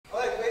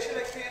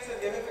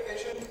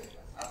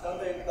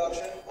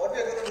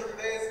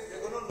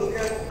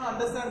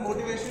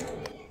understand motivation,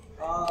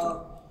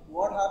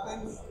 what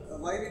happens,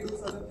 why we do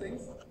certain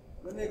things,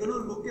 then we're going to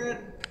look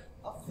at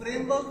a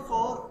framework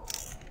for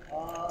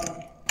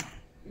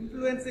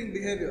influencing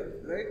behavior,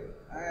 right?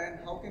 And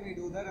how can we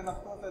do that? And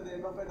of course, at the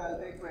end of it, I'll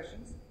take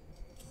questions.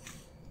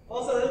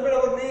 First, a little bit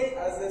about me.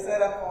 As I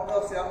said, I'm founder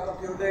of Siam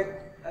Computing.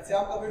 At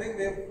Siam Computing,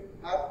 we've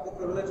had the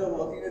privilege of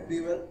working with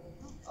BWell.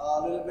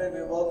 A little bit,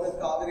 we work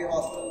with Kaveri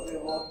hospitals, we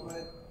work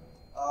with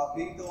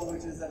B2,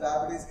 which is a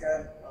diabetes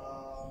care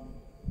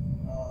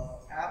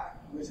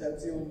app, which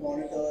helps you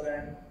monitor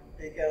and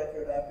take care of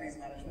your diabetes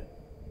management.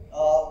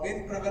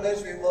 Been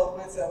privileged, we work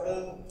with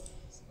several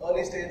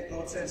early stage,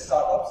 growth stage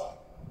startups,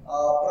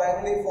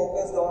 primarily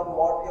focused on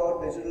what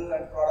your digital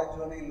and product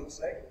journey looks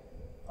like.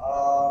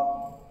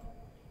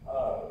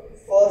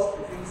 First,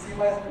 if you see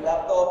my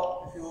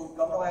laptop, if you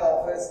come to my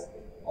office,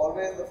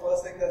 always the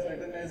first thing that's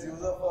written is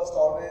user first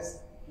always,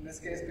 in this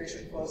case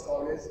patient first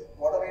always.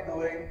 What are we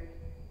doing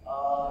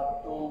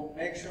to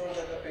make sure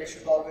that the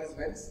patient always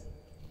wins?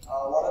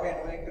 What are we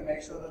doing to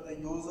make sure that the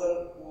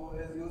user who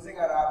is using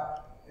our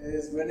app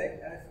is winning?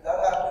 And if that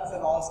happens,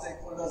 then all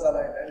stakeholders are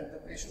right. If the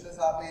patient is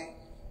happy,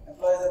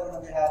 employees are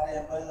going to be happy,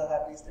 employees are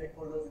happy,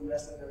 stakeholders,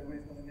 investors,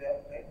 everybody's going to be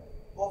happy, right?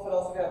 Core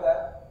philosophy of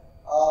that.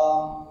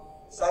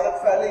 Started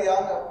fairly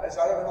young. I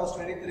started when I was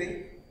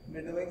 23.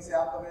 Been doing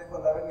Siam Computing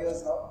for 11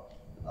 years now.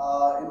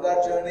 In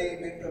that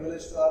journey, been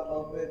privileged to have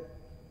worked with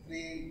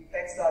 3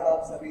 tech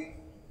startups that we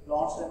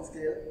launched and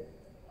scaled.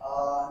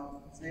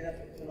 It's been a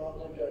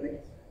phenomenal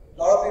journey.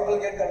 A lot of people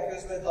get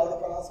confused with how to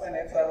pronounce my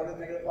name, so I wanted to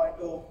make it a point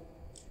to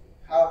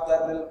have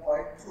that little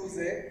point.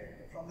 Khuze,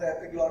 from the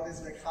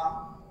epiglottis like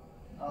Khan.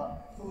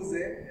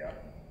 Khuze, yeah.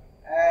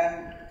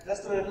 And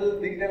just a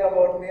little detail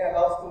about me, I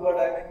love scuba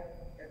diving.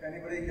 If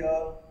anybody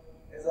here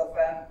is a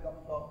fan, come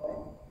talk to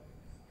me.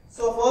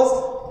 So first,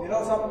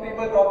 some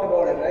people talked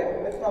about it,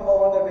 right? Myth number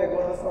 1 that we are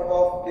going to sort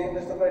of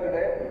demystify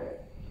today.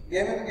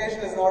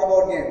 Gamification is not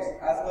about games.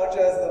 As much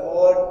as the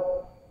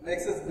word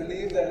makes us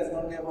believe that it's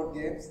going to be about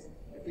games.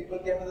 If people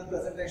came to this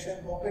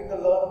presentation hoping to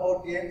learn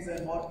about games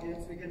and what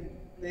games we can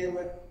play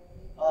with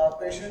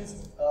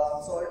patients,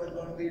 I'm sorry it's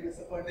going to be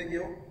disappointing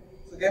you.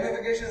 So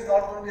gamification is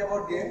not going to be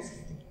about games.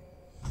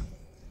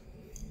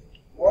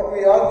 What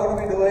we are going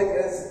to be doing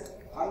is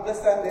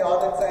understand the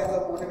art and science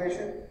of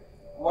motivation,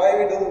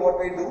 why we do what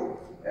we do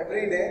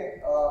every day,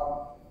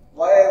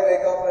 why I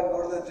wake up and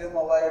go to the gym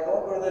or why I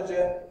don't go to the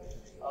gym,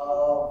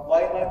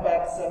 why my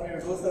parents tell me to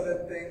do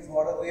certain things,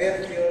 what are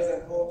their fears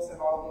and hopes and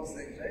all those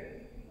things, right?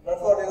 That's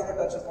what we're going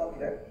to touch upon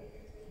today.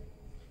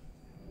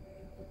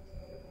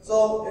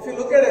 So if you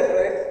look at it,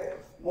 right,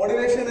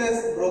 motivation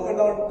is broken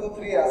down into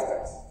 3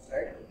 aspects,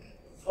 right?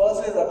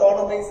 First is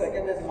autonomy,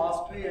 second is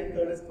mastery, and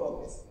third is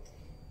purpose.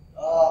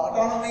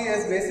 Autonomy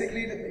is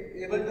basically to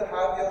be able to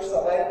have your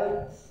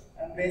survival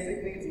and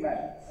basic needs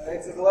met.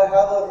 Right? So do I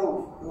have a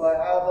roof? Do I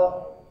have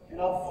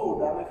enough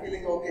food? Am I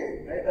feeling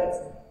okay? Right?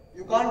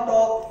 You can't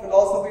talk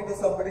philosophy to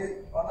somebody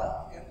on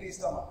an empty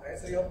stomach. Right?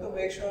 So you have to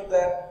make sure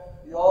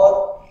that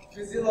your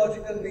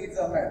physiological needs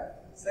are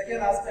met. Second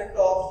aspect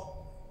of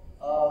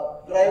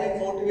driving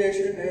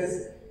motivation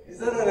is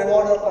there a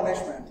reward or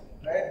punishment?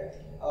 Right?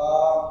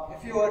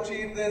 If you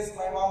achieve this,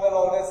 my mom will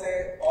always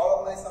say, all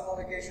of my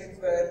summer vacations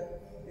were,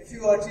 if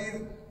you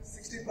achieve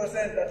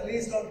 60% at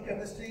least on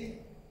chemistry,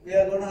 we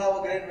are going to have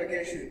a great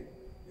vacation.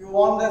 You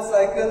want that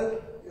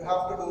cycle, you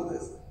have to do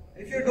this.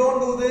 If you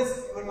don't do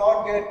this, you will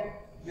not get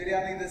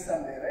biryani this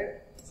Sunday,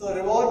 right? So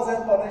rewards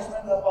and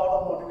punishments are part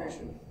of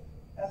motivation.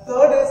 And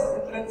third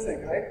is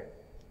intrinsic, right?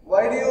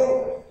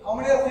 How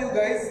many of you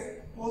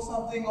guys post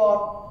something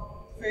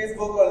on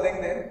Facebook or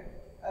LinkedIn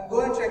and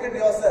go and check it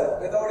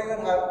yourself without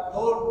even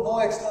no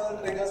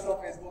external triggers from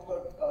Facebook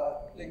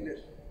or LinkedIn?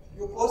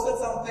 You posted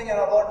something and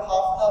about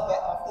half an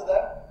hour after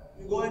that,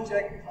 you go and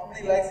check how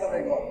many likes have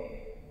I got.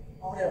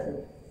 How many of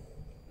you?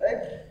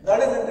 Right? That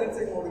is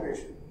intrinsic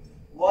motivation.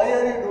 Why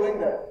are you doing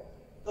that?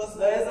 Because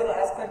there is an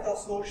aspect of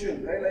social,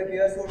 right? Like we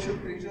are social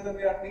creatures and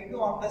we need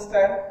to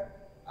understand,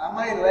 am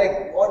I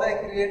liked? What I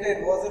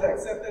created, was it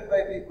accepted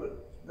by people?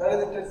 That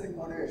is intrinsic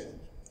motivation.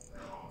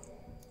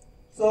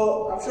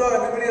 So, I'm sure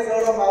everybody has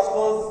heard of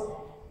Maslow's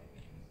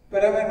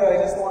pyramid,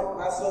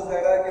 Maslow's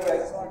hierarchy, but I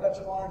just want to touch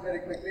upon it very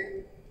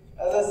quickly.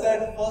 As I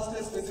said, first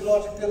is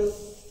physiological,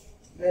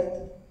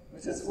 then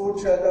which is food,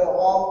 shelter,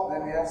 warmth,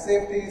 then we have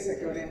safety,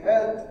 security and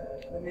health,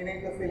 then we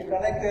need to feel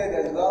connected,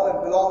 there's love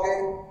and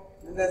belonging,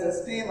 then there's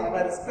esteem, am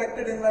I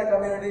respected in my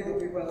community, do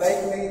people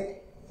like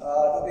me,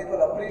 do people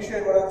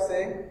appreciate what I'm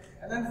saying,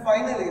 and then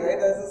finally, right,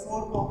 there's this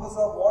whole purpose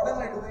of what am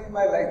I doing in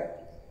my life,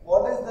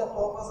 what is the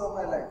purpose of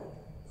my life.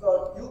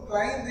 So you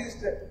climb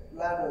these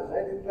ladders,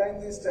 right, you climb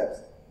these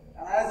steps,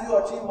 and as you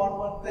achieve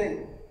one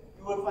thing,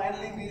 you will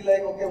finally be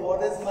like, okay,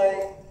 what is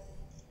my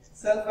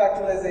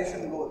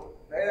self-actualization goal,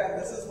 right?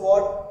 And this is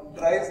what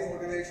drives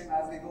motivation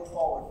as we go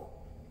forward.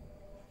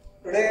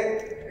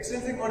 Today,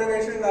 extrinsic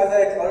motivation, as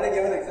I already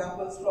given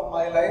examples from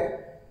my life,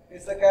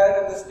 it's the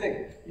carrot and the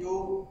stick. If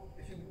you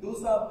do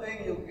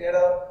something, you get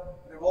a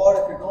reward.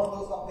 If you don't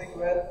do something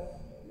well,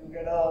 you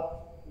get a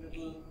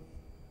little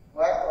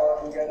whack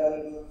or you get a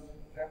little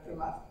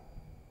reprimand.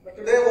 But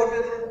today what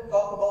we're going to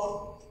talk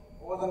about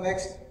over the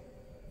next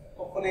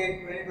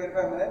hopefully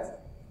 20-25 minutes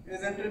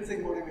is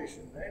intrinsic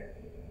motivation, right?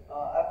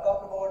 I've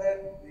talked about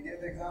it, we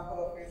gave the example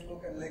of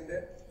Facebook and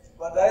LinkedIn,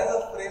 but there is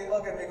a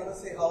framework and we're going to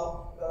see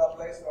how that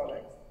applies to our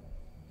lives.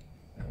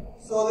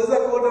 So this is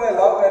a quote that I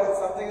love and it's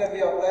something that we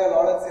apply a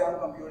lot at Siam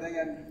Computing,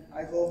 and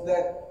I hope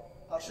that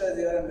Harsha is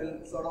here and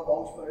will sort of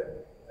vouch for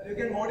it. And you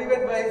can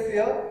motivate by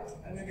fear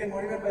and you can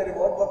motivate by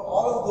reward, but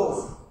all of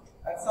those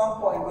at some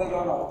point will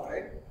run out,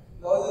 right?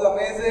 There was this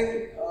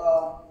amazing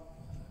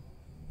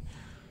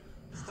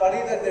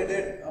study that they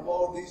did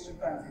about these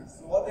chimpanzees.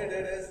 So what they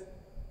did is,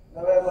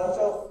 there were a bunch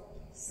of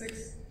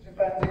 6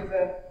 chimpanzees,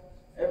 and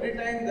every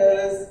time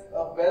there is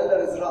a bell that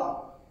is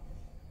rung,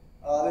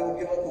 they would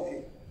give a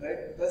cookie,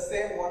 right? The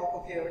same one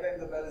cookie every time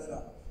the bell is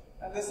rung.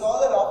 And they saw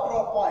that after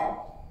a point,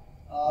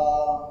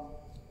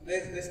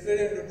 they split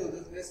into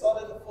 2. They saw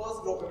that the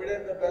first group, every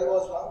time the bell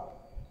was rung,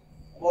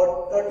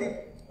 about 30,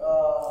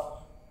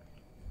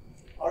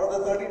 out of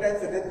the 30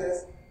 times they did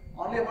this,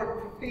 only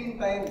about 15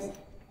 times,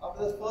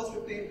 after the first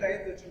 15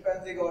 times, the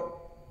chimpanzee got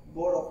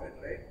bored of it,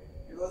 right?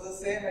 It was the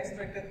same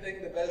expected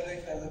thing, the bell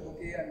rings as a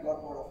cookie, and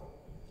got bored of it.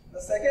 The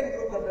second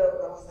group that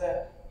was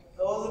there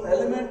was an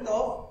element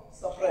of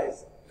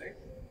surprise, right?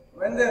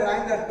 When they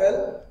rang that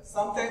bell,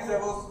 sometimes there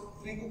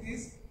was 3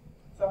 cookies,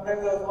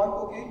 sometimes there was 1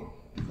 cookie,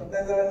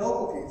 sometimes there were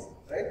no cookies,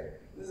 right?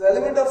 This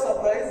element of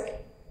surprise,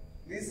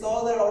 we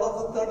saw that out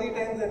of the 30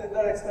 times they did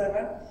that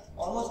experiment,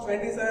 almost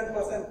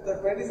 27%, the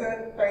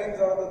 27 times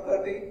out of the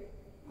 30,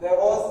 there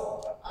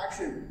was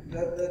action.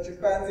 The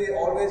chimpanzee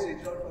always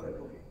reached out for the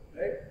cookie,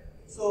 right?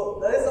 So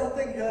there is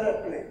something here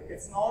at play.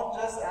 It's not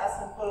just as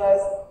simple as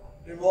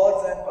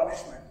rewards and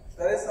punishment.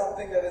 There is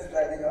something that is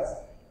driving us,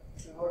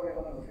 which is what we're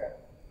going to look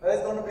at. There is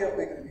going to be a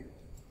big reveal.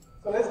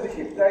 So let's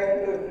deep dive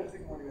into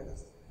intrinsic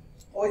motivators.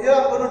 Over here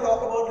I'm going to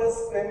talk about this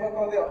framework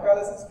called the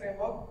Octalysis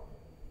framework.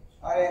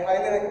 I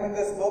highly recommend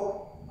this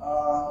book.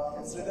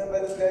 It's written by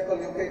this guy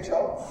called UK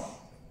Chow.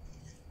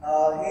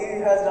 He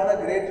has done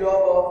a great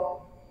job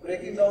of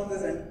breaking down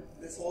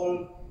this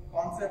whole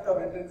concept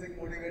of intrinsic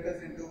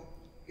motivators into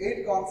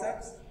 8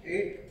 concepts,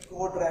 8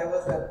 core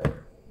drivers that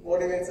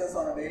motivates us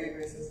on a daily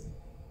basis.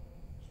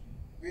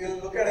 We will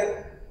look at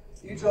it,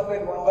 each of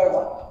it one by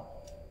one.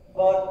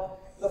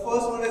 But the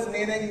first one is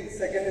meaning,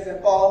 second is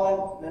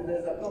empowerment, then there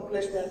is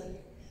accomplishment,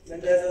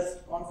 then there is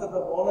this concept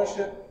of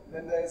ownership,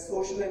 then there is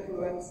social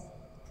influence,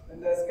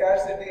 then there is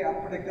scarcity,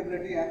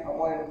 unpredictability, and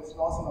avoidance,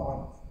 loss and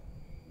avoidance.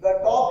 The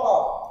top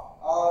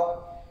half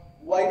are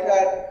white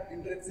hat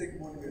intrinsic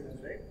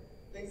motivators, right?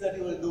 Things that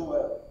you will do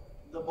well.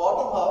 The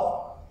bottom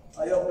half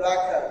are your black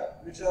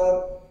hat, which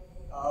are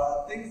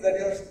things that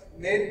you're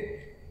made,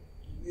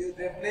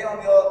 they play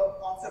on your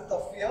concept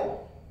of fear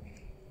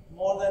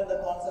more than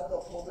the concept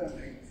of hope and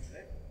dreams,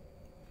 right?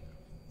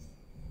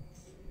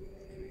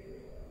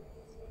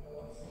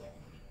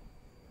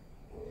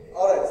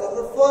 Alright, so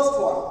the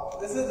first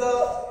one, this is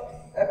the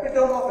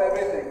epitome of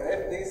everything,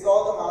 right? These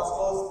are the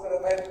Maslow's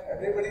pyramid,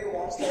 everybody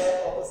wants to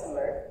have purpose in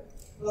life.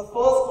 So the first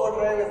core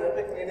drive is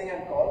epic meaning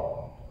and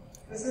call.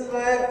 This is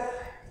where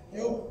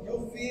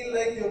you feel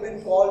like you've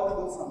been called to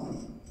do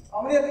something.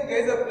 How many of you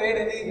guys have played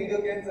any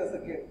video games as a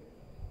kid?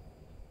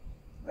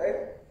 Right?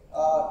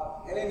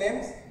 Any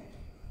names?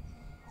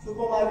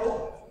 Super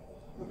Mario?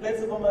 You played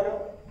Super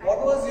Mario?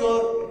 What was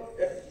your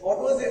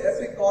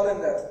epic call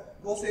in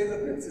that? Go save the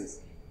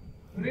princess.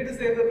 You need to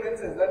save the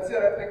princess. That's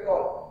your epic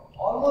call.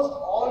 Almost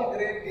all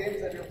great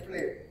games that you've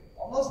played,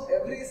 almost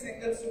every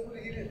single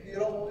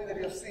superhero movie that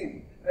you've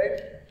seen, right?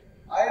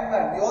 Iron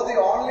Man, you're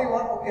the only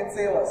one who can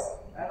save us,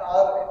 and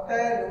our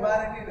entire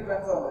humanity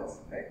depends on this,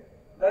 right?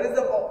 That is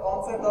the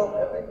concept of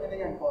epic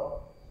meaning and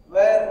call,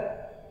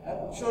 where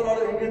I'm sure a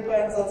lot of Indian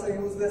parents also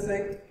use this,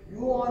 like,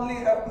 you only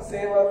have to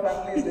save our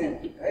family's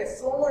name, right?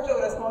 So much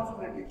of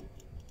responsibility.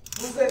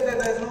 Who said that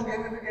there is no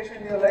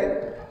gamification in your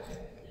life?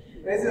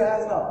 Raise your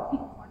hands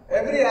now.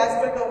 Every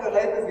aspect of your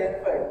life is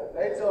gamified,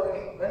 right? So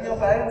when your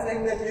parents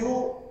saying that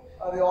you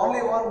are the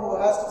only one who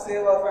has to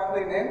save our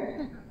family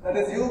name, that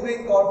is you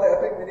being called the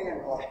epic meaning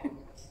and call.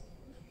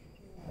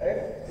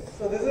 Right?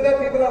 So this is where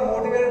people are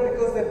motivated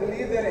because they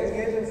believe they are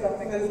engaged in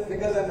something that is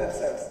bigger than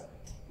themselves.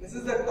 This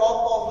is the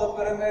top of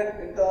the pyramid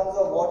in terms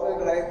of what will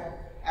drive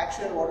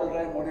action, what will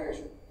drive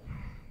motivation.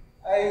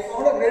 I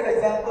found a great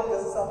example.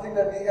 This is something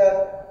that we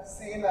have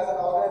seen as an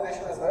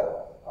organization as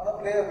well. I want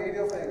to play a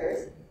video for you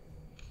guys.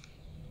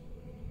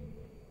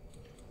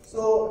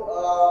 So,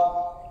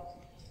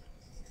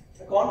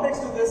 the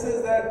context to this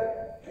is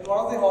that in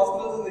one of the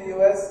hospitals in the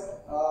US,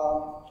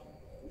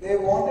 they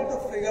wanted to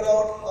figure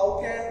out how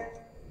can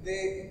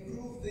they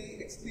improve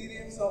the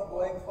experience of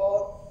going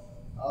for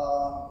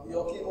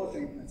your chemo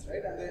treatments,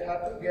 right? And they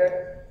had to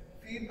get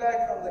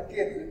feedback from the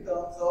kids in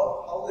terms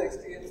of how the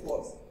experience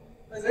was.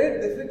 It's very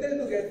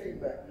difficult to get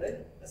feedback,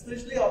 right?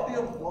 Especially after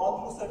you've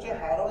gone through such a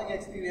harrowing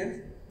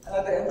experience, and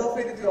at the end of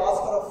it, if you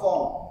ask for a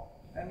form,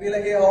 and be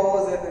like, hey, how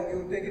was it? And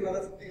you take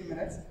another 15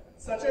 minutes.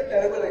 Such a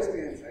terrible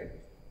experience, right?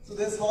 So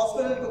this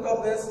hospital took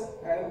up this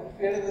and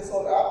created this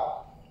whole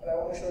app. And I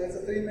want to show you, it's a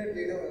 3-minute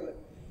video. We'll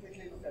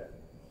quickly look at it.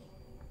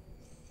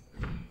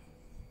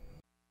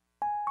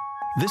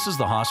 This is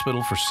the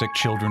hospital for sick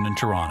children in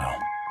Toronto.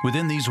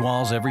 Within these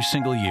walls every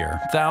single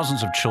year,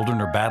 thousands of children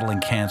are battling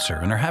cancer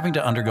and are having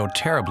to undergo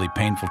terribly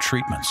painful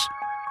treatments.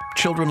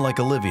 Children like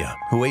Olivia,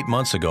 who 8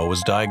 months ago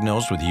was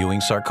diagnosed with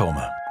Ewing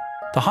sarcoma.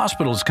 The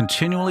hospital is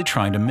continually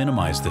trying to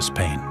minimize this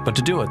pain, but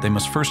to do it, they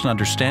must first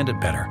understand it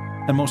better,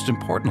 and most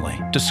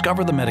importantly,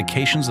 discover the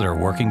medications that are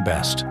working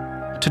best.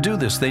 To do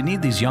this, they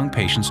need these young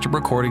patients to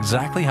record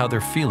exactly how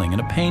they're feeling in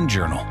a pain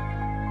journal.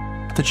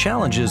 The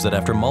challenge is that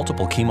after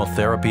multiple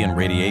chemotherapy and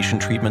radiation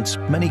treatments,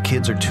 many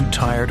kids are too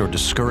tired or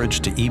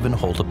discouraged to even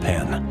hold a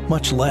pen,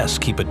 much less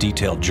keep a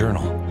detailed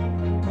journal.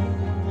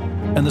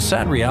 And the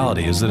sad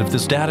reality is that if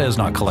this data is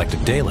not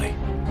collected daily,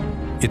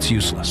 it's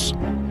useless.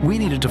 We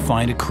needed to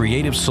find a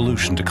creative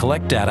solution to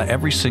collect data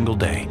every single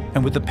day,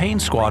 and with the Pain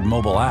Squad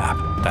mobile app,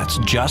 that's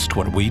just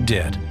what we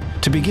did.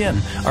 To begin,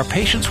 our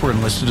patients were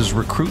enlisted as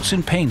recruits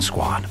in Pain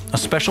Squad, a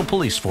special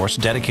police force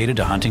dedicated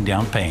to hunting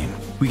down pain.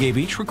 We gave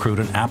each recruit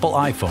an Apple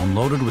iPhone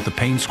loaded with the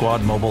Pain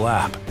Squad mobile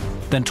app.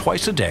 Then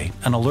twice a day,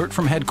 an alert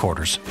from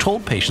headquarters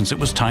told patients it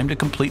was time to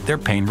complete their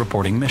pain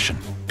reporting mission.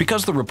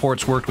 Because the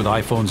reports worked with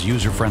iPhone's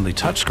user-friendly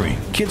touchscreen,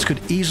 kids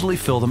could easily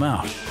fill them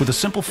out. With a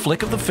simple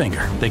flick of the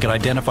finger, they could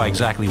identify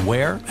exactly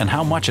where and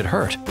how much it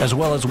hurt, as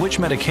well as which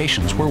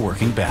medications were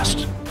working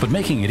best. But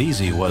making it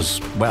easy was,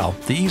 well,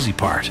 the easy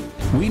part.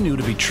 We knew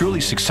to be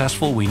truly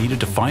successful, we needed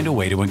to find a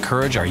way to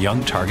encourage our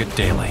young target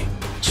daily.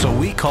 So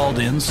we called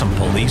in some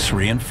police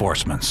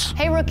reinforcements.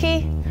 Hey,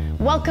 rookie.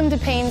 Welcome to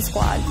Pain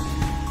Squad.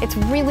 It's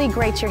really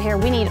great you're here.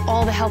 We need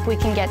all the help we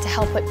can get to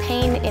help put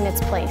pain in its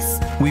place.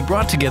 We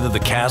brought together the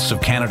casts of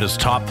Canada's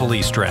top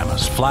police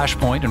dramas,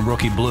 Flashpoint and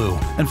Rookie Blue,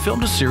 and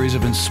filmed a series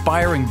of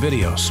inspiring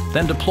videos,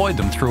 then deployed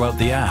them throughout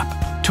the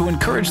app. To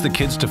encourage the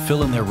kids to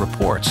fill in their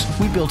reports,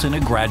 we built in a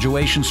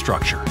graduation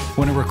structure.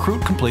 When a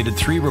recruit completed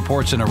 3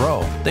 reports in a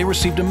row, they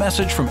received a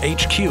message from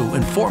HQ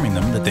informing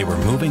them that they were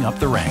moving up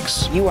the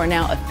ranks. You are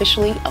now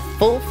officially a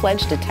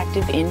full-fledged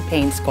detective in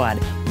Pain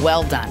Squad.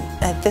 Well done.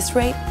 At this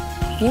rate,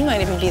 you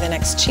might even be the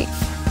next chief.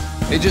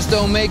 They just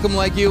don't make them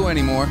like you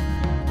anymore.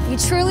 You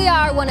truly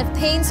are one of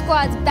Pain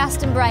Squad's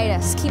best and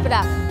brightest. Keep it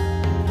up.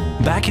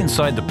 Back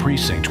inside the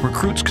precinct,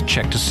 recruits could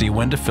check to see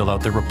when to fill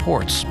out their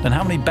reports and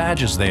how many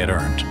badges they had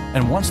earned.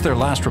 And once their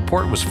last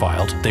report was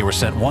filed, they were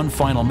sent one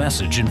final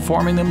message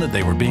informing them that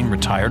they were being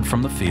retired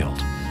from the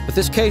field. But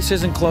this case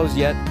isn't closed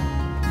yet.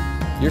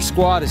 Your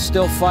squad is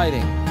still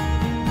fighting.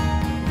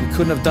 We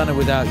couldn't have done it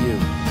without you.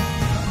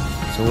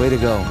 So way to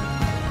go.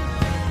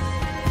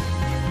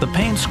 The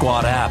Pain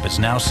Squad app is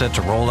now set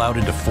to roll out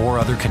into 4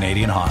 other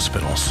Canadian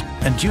hospitals.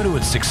 And due to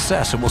its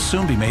success, it will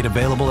soon be made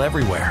available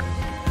everywhere.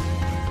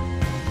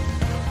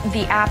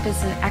 The app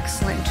is an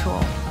excellent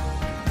tool.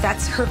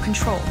 That's her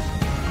control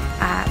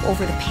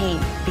over the pain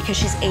because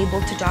she's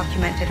able to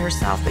document it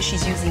herself, but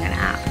she's using an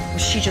app.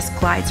 She just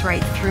glides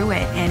right through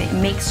it and it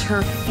makes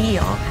her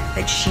feel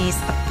that she's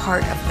a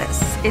part of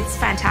this. It's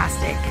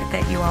fantastic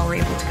that you all were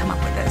able to come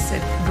up with this.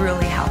 It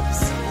really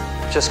helps.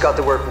 Just got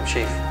the word from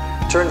Chief.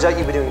 Turns out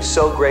you've been doing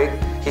so great,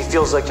 he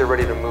feels like you're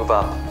ready to move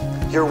up.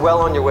 You're well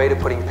on your way to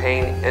putting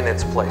pain in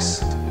its place.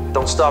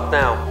 Don't stop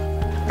now.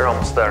 You're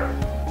almost there.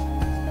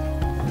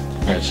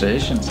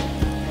 Congratulations.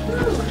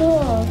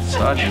 Cool.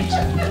 Sergeant.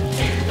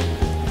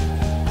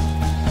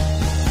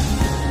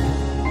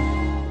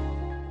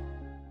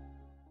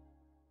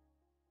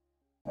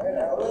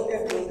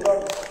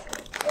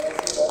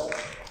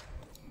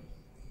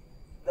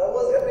 That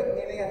was epic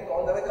meeting and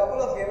call. There were a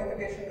couple of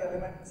gamification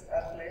elements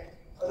at play.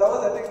 But that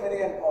was epic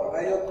meeting and call,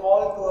 where you're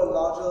called to a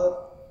larger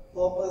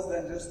purpose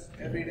than just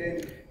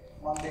everyday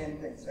mundane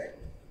things, right?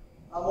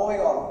 Now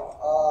moving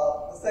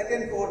on. The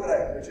second code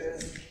drive, which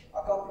is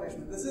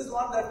accomplishment. This is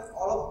one that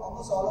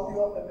almost all of you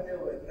are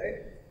familiar with,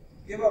 right?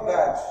 Give a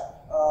badge,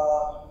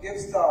 give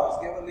stars,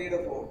 give a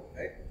leaderboard,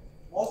 right?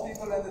 Most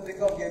people when they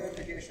think of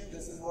gamification,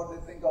 this is what they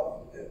think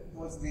of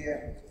towards the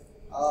end.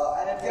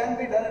 And it can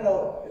be done in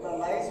a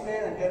nice way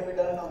and it can be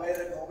done in a way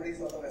that nobody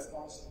sort of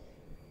responds to.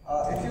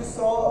 If you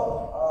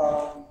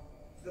saw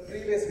the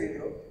previous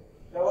video,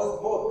 there was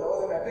both. There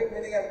was an epic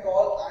meeting and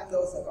call and there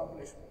was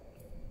accomplishment.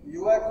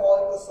 You were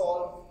called to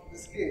solve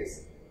this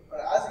case, but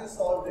as you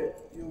solved it,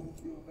 you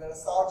were a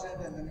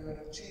sergeant and then you were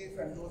a chief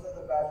and those are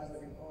the badges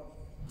that you earned.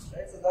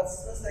 Right? So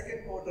that's the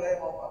second code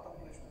drive of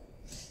accomplishment.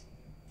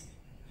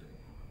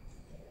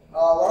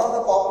 One of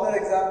the popular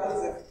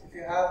examples, if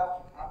you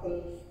have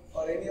Apple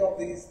or any of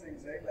these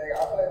things, right? Like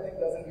Apple I think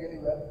does it really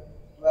well,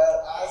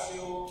 where as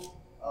you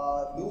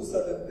do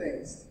certain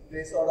things,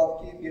 they sort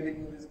of keep giving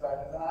you these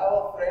badges. And I have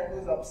a friend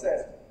who's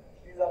obsessed.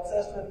 He's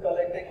obsessed with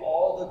collecting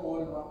all the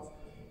gold ones.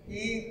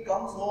 He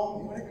comes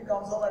home, even if he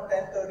comes home at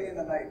 10:30 in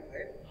the night,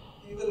 right?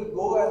 He will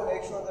go and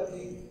make sure that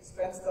he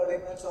spends 30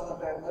 minutes on the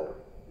treadmill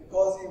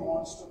because he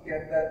wants to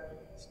get that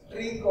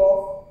streak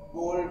of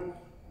gold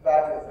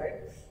badges,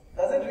 right?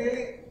 Does it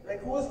really,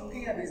 like who is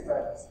looking at these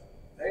badges,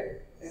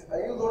 right?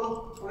 Are you going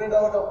to put it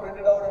out or print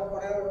it out and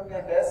put it on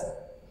your desk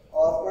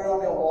or put it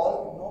on your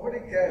wall? Nobody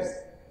cares,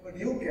 but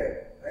you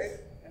care, right?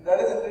 And that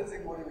is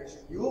intrinsic motivation.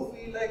 You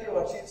feel like you've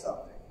achieved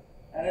something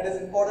and it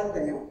is important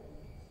to you.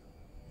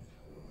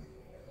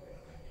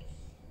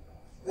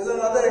 There's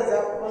another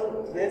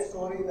example, great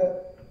story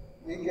that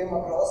we came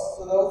across.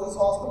 So there was this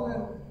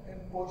hospital in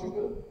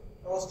Portugal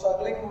that was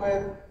struggling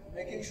with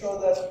making sure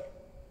that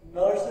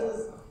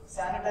nurses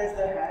sanitize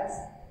their hands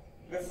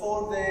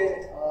before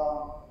they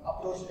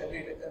approach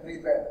every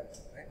bed.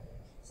 Right?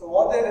 So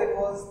what they did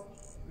was,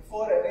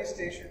 before every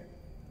station,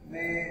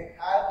 they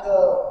had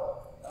the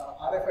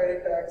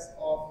RFID tags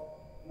of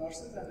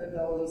nurses, and then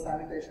there was a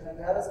sanitation, and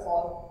they had a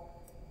small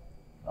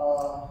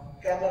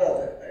camera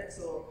there, right?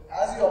 So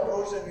as you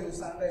approach them, you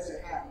sanitize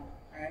your hand,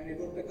 and it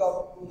would pick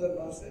up to the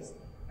nurses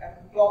and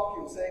clock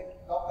you, saying,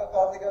 Dr.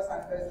 Karthika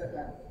sanitized their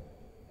hand,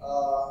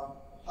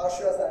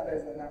 Harsha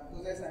sanitized their hand,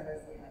 Khuze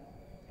sanitized their hand,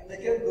 and they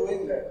kept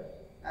doing that.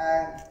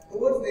 And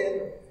towards the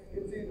end,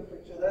 you can see in the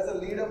picture, there's a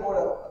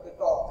leaderboard at the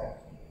top there,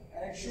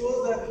 and it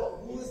shows that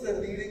who is the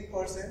leading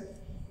person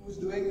who's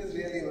doing this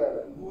really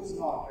well and who's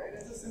not, right?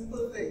 It's a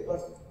simple thing,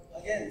 but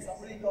again,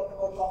 somebody talked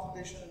about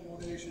competition and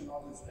motivation and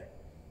all this, right?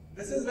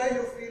 This is where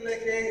you feel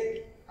like,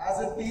 hey, as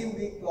a team,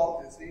 we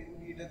clocked this,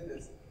 we did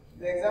this.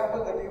 The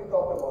example that you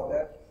talked about,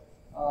 that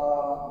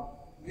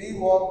we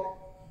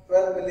walked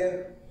 12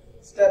 million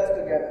steps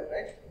together,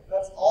 right?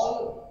 That's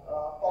all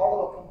part of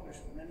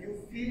accomplishment, and you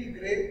feel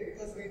great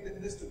because we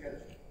did this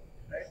together,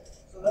 right?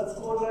 So that's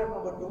co-drive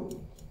number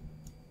 2.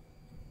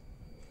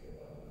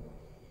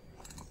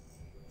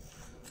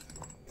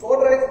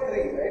 Co-drive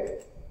 3, right?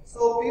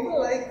 So people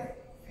like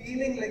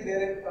feeling like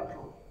they're in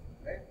control,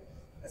 right?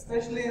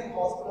 Especially in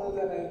hospitals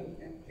and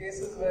in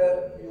cases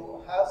where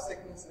you have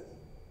sicknesses,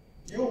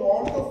 you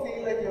want to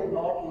feel like you're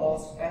not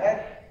lost. I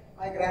had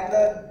my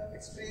granddad,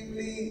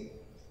 extremely,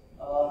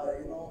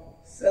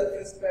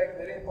 self-respect,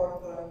 very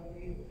important to him.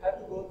 He had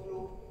to go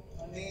through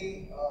a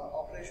knee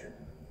operation,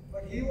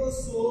 but he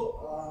was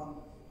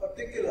so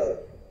particular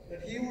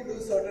that he would do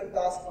certain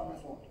tasks on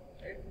his own,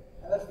 right?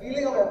 And that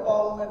feeling of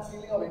empowerment,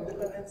 feeling of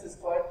independence is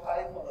quite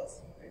high for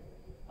us, right?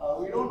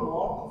 We don't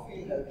want to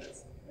feel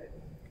helpless, right?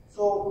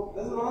 So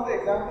this is one of the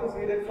examples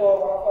we did for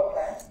one of our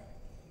clients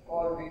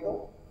called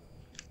Vito.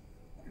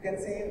 You can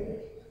see in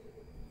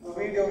the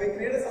video, we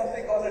created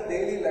something called a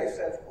daily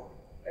lifestyle score,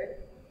 right?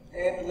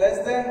 In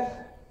less than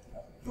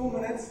 2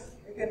 minutes,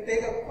 you can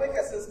take a quick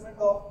assessment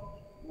of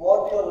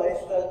what your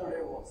lifestyle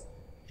today was.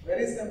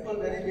 Very simple,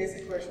 very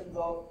basic questions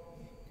of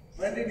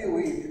when did you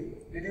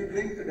eat? Did you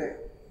drink today?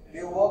 Did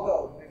you work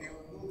out? Did you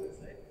do this,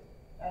 right?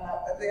 And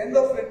at the end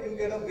of it, you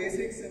get a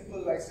basic,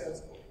 simple lifestyle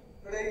score.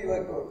 Today you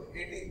are good,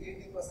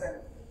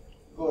 80%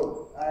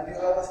 good, and you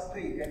have a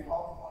streak, and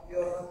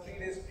you're on a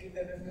 3-day streak,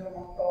 and you're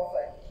among top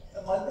 5.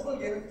 There are multiple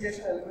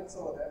gamification elements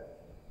over there,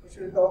 which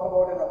we'll talk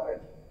about in a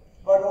bit.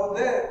 But over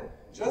there,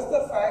 just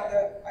the fact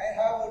that I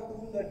have a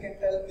tool that can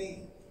tell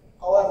me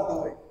how I'm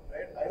doing,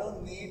 right? I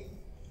don't need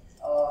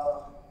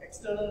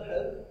external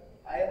help.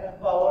 I am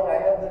empowered.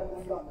 I have the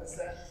tool to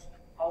understand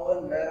how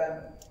and where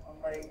I'm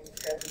on my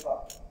health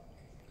path.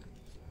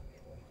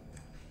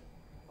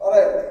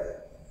 Alright,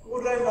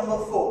 co-drive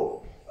number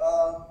 4,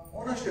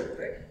 ownership,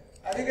 right?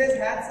 Have you guys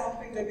had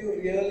something that you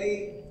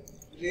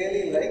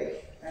really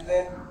like, and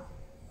then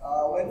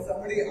when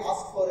somebody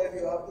asks for it,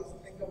 you have to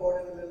think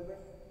about it a little bit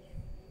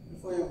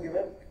before you give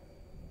it?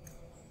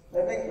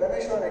 Let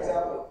me show an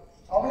example.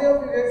 How many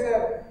of you guys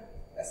have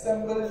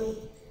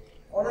assembled?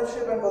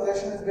 Ownership and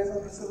possession is based on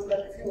the principle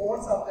that if you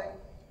own something,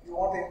 you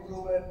want to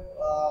improve it,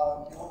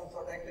 you want to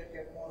protect it,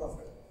 get more of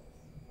it.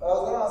 But I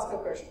was going to ask a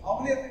question. How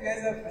many of you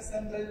guys have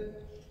assembled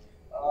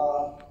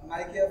an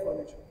IKEA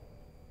furniture?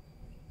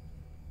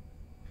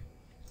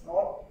 No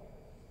one?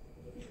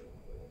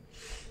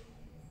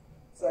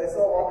 So I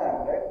saw one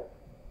hand, right?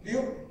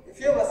 If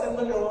you have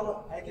assembled your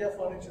own IKEA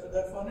furniture,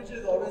 that furniture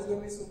is always going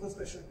to be super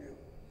special to you,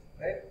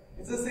 right?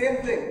 It's the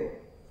same thing.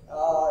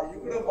 You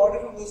could have bought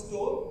it from the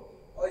store,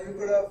 or you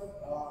could have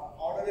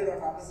ordered it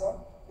on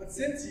Amazon. But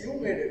since you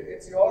made it,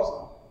 it's yours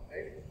now,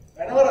 right?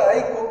 Whenever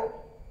I cook,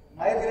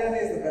 my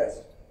biryani is the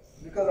best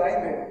because I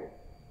made it.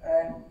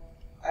 And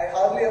I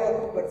hardly ever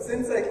cook, but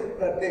since I cooked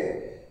that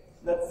day,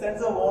 that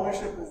sense of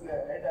ownership is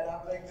there, right? And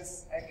I'm like,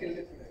 I killed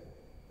it today.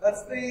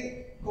 That's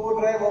the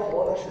co-drive of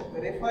ownership.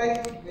 That if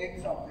I make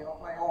something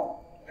of my own,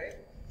 right,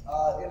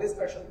 it is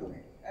special to me.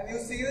 And you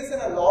see this in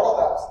a lot of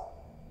apps.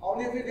 How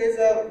many of you guys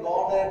have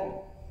gone and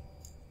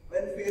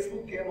when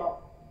Facebook came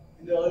up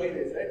in the early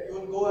days, right? You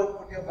will go and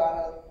put your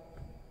banner,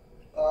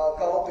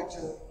 cover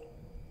picture,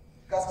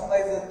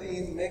 customize the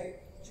theme,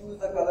 choose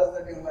the colors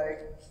that you like,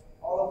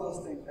 all of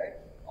those things, right?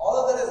 All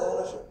of that is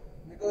ownership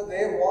because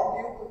they want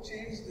you to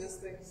change these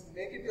things,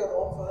 make it your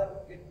own so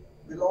that it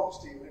belongs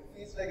to you. It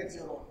feels like it's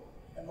your own.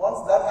 And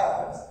once that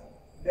happens,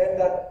 then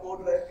that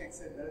code drive kicks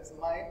in. That it's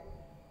mine.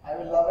 I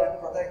will love it,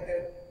 protect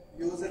it,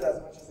 use it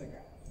as much as I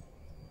can.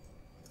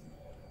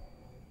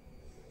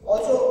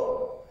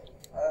 Also,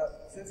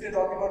 since we are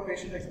talking about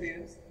patient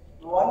experience,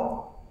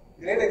 one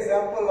great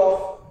example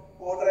of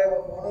co-drive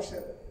of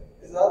ownership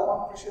is our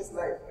one precious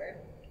life, right?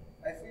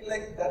 I feel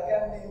like that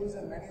can be used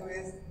in many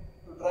ways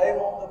to drive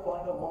home the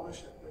point of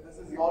ownership. That this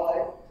is your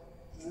life,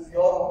 this is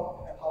your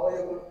own, and how are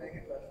you going to make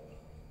it better?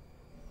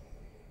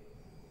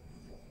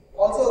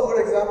 Also, a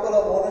good example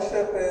of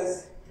ownership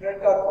is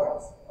credit card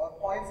points, or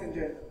points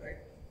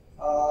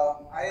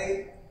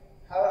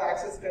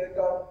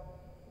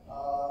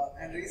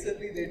and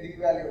recently they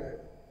devalued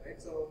it,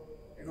 right? So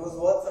it was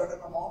worth certain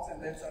amounts,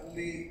 and then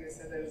suddenly they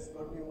said that it's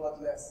going to be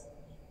worth less.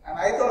 And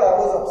I thought I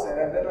was upset,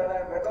 and then when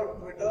I went on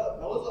Twitter,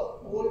 there was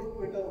a whole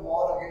Twitter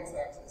war against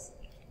Access.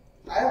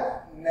 I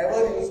have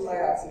never used my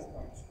Access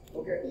points,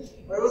 okay?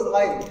 But it was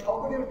mine.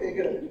 How could you take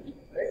it away,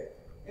 right?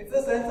 It's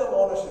a sense of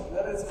ownership.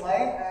 That is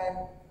mine,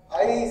 and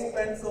I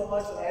spent so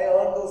much and I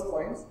earned those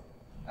points.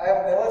 I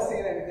have never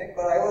seen anything,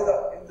 but I was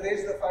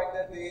enraged the fact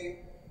that they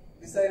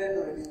decided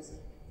to reduce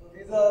it. So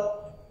these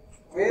are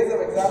ways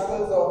of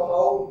examples of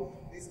how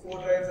these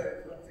code drives are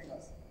influencing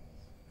us.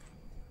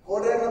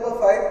 Code drive number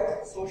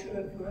 5, social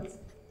influence.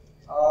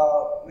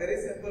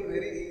 Very simple,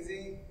 very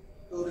easy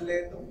to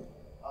relate to.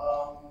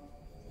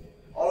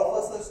 All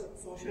of us are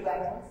social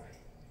animals,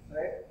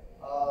 right?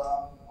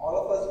 All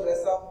of us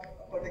dress up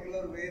a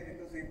particular way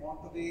because we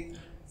want to be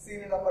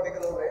seen in a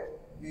particular way.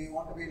 We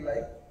want to be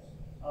liked.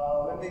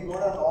 When we go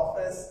to an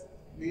office,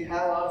 we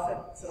have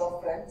our set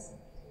of friends.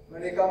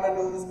 When we come and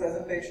do this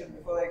presentation,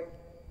 before I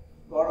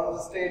got on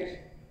the stage,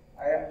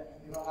 I am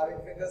having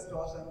fingers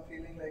crossed and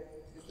feeling like,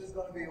 is this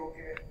going to be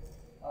okay?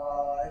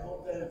 I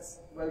hope that it's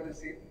well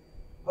received.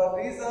 But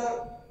these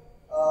are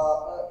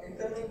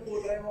internal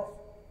code drive of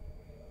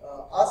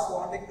us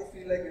wanting to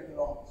feel like we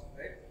belong,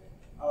 right?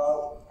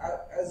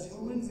 As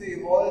humans, we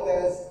evolved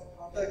as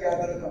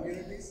hunter-gatherer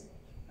communities,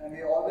 and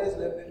we always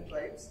lived in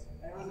tribes.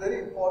 And it was very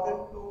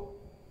important to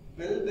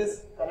build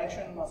this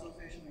connection and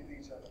association with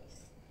each other.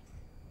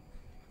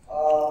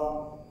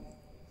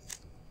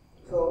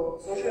 So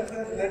social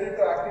influence related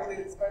to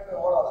activity inspired by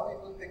what other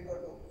people think or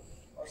do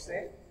or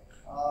say.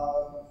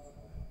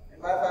 In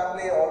my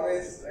family,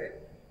 always, right?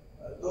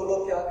 Do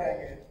log kya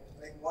kahenge?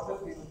 Like, what will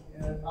people?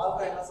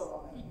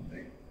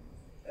 Right?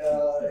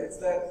 It's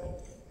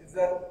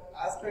that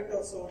aspect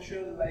of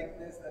social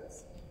likeness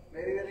that's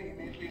very, very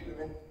innately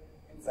driven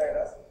inside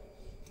us.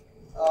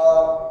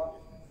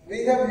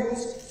 We have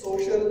used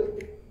social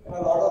in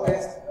a lot of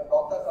ways.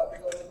 Dr.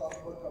 Karthik also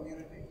talked about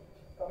community.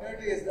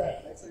 Community is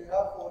that, right? So you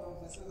have forums.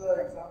 This is an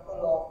example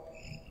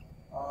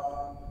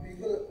of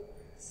people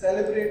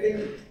celebrating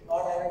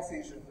not having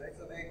seizures, right?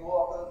 So they go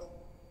after,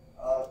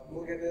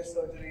 go get their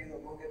surgeries or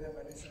go get their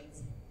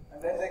medicines,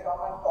 and then they come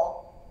and talk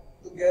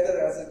together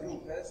as a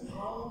group. There is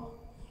no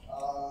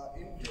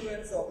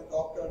influence of the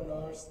doctor,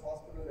 nurse,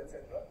 hospital,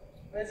 etc.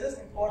 But it's just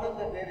important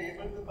that they're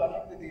able to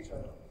connect with each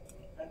other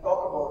and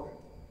talk about it.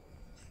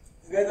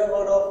 You guys have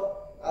heard of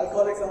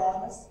Alcoholics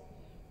Anonymous,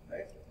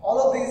 right? All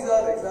of these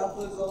are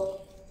examples of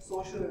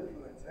social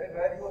influence, right?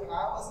 Where you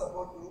have a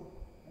support group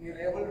and you're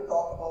able to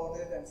talk about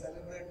it and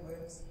celebrate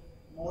wins,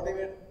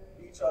 motivate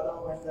each other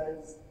when there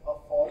is a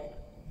fault.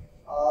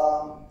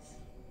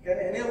 Can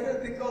any of you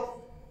think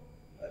of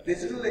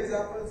digital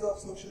examples of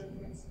social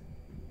influence?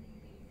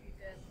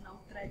 Now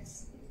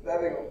threads.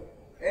 There we go.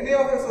 Any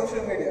of your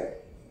social media,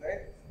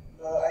 right?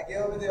 I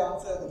gave away the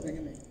answer at the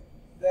beginning.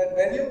 That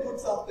when you put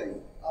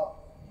something up,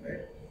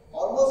 right?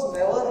 Almost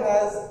never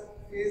has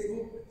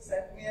Facebook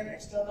sent me an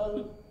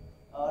external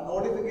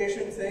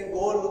notification saying,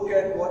 go look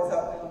at what's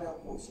happening on your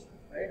post,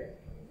 right?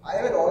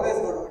 I will always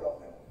go to it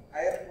on them. I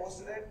have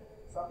posted it.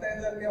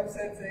 Sometimes I'll be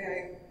upset saying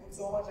I put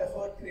so much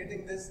effort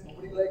creating this,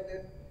 nobody liked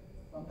it.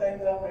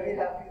 Sometimes I'm very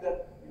happy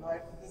that I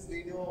put this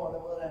video or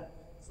whatever and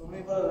so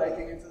many people are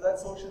liking it. So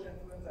that's social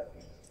influence, I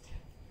think.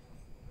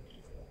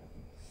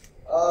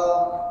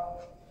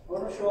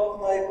 Going to show off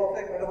my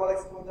perfect metabolic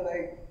score that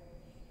I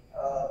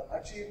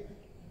achieved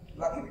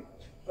luckily.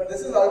 But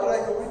this is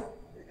Ultra Human.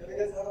 Have you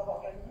guys heard of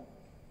Ultra Human?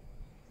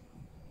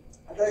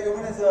 Ultra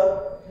Human is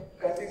a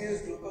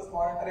continuous glucose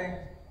monitoring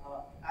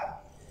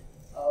app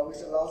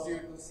which allows you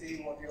to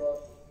see what your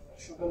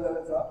sugar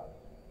levels are,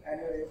 and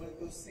you're able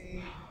to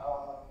see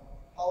how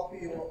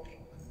PO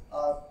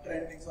are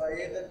trending. So I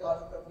ate that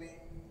carton of me,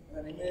 and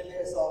then immediately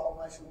I saw how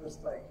my sugar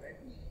spiked, right?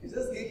 It's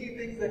just geeky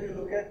things that you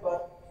look at,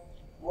 but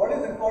what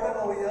is important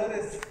over here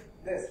is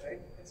this,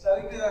 right? It's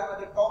telling me that I'm at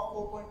the top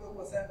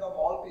 4.2% of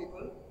all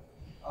people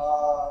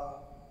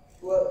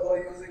who are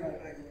using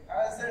Ultra Human. And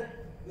I said,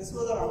 this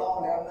was an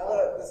anomaly, I'm never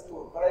at this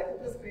score. But I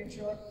took a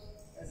screenshot,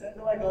 I sent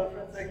to my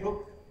girlfriend saying,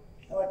 look,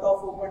 I'm at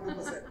top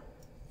 4.2%.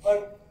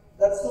 But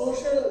that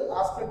social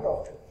aspect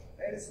of it,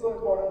 right, is so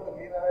important to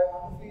me that I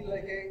want to feel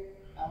like, hey,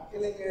 I'm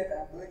killing it,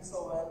 I'm doing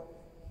so well.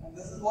 And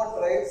this is what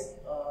drives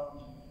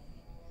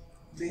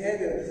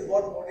behavior, this is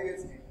what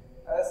motivates me.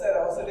 As I said,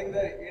 I was sitting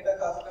there, ate a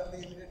carton,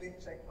 immediately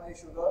checked my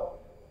sugar,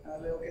 and I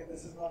was like, okay,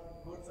 this is not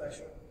good, so I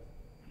should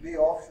be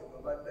off sugar.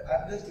 But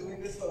I'm just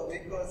doing this for a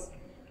week because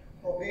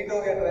for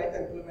Beto we are trying to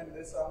implement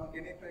this, so I'm a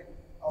guinea pig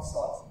of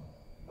sorts.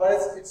 But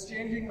it's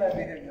changing my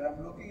behavior.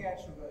 I'm looking at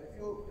sugar. If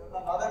you,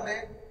 on another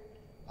day,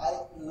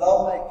 I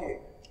love my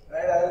cake,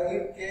 right? I'll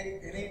eat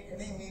cake,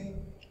 any meal.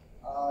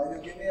 You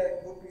give me a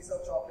good piece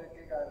of chocolate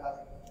cake, I'll have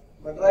it.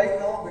 But right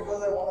now,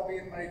 because I want to be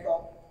in my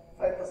top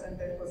 5%,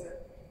 10%,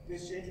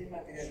 it's changing my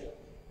behavior.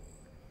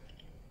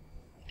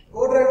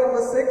 Code drive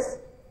number 6,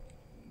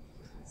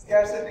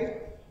 scarcity.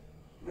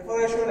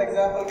 Before I show an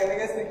example, can you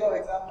guys think of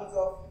examples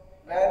of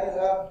where you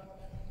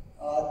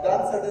have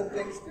done certain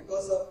things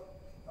because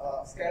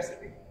of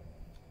scarcity?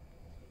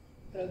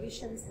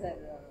 provisions were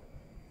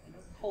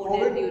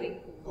hoarded during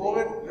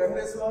COVID,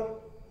 remdesivir,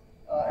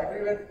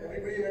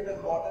 everybody went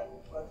and bought it,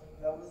 but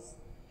there was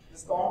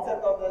this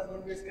concept of there's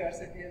going to be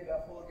scarcity and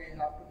therefore we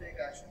have to take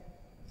action.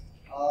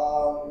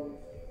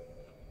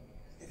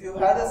 If you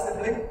had a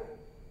sibling,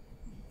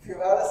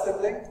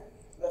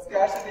 the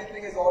scarcity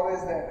thing is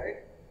always there, right?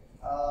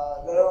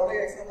 There are only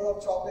X number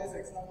of chocolates,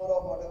 X number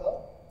of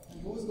whatever,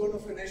 and who's going to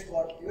finish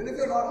what? Even if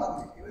you're not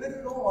hungry, even if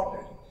you don't want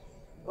it.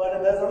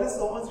 But there's only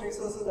so much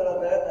resources that are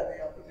there that we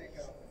have to take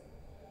care of it.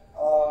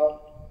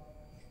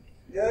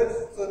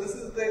 So this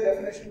is the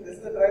definition, this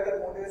is the drive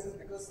that motivates us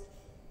because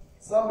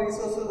some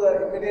resources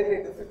are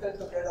immediately difficult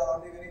to get or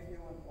only very few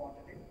in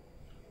quantity.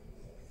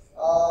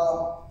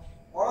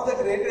 One of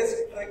the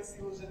greatest tricks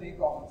used in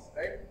e-commerce,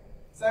 right?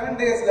 7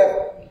 days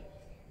left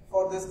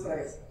for this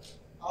price.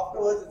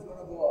 Afterwards, it's going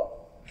to go up.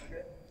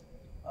 Okay?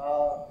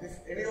 If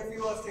any of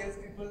you are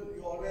salespeople,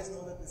 you always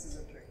know that this is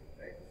a trick,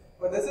 right?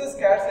 But this is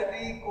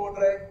scarcity code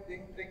drive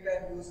being tricked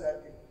and used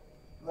at you,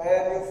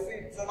 where you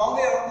feel. So now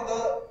we are on to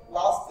the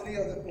last 3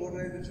 of the code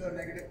drives, which are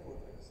negative code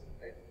drives,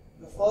 right?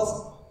 The first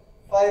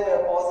 5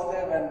 were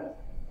positive and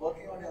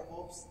working on your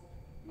hopes.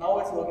 Now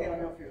it's working on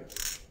your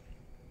fears.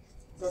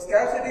 So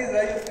scarcity is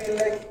where you feel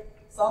like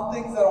some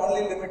things are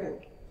only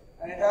limited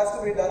and it has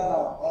to be done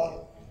now.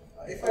 Or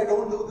if I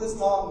don't do this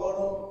now, I'm going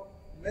to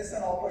miss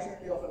an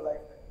opportunity of a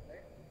lifetime.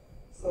 Right?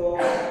 So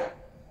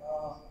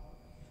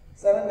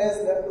 7 days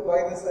left to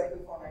buy this cycle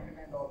for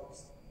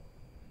 $99.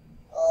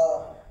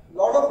 A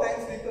lot of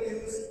times people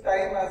use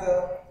time as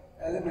an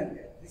element,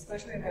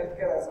 especially in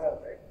healthcare as well.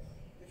 Right?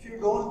 If you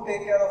don't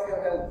take care of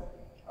your health,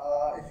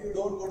 if you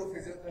don't go to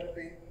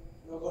physiotherapy,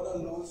 you're going to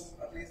lose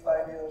at least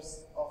 5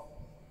 years of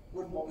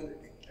good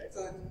mobility. Right?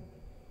 So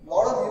a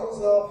lot of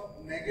use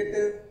of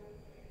negative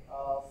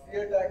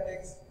fear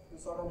tactics to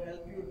sort of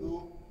help you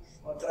do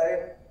or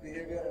drive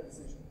behavior and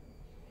decision.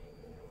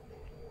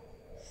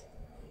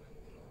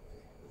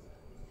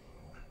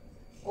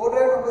 Code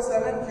drive number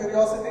 7,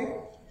 curiosity.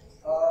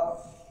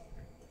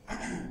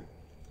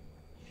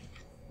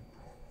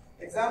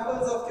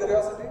 Examples of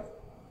curiosity.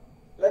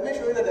 Let me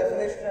show you the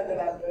definition and then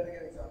I'll try to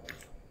give examples.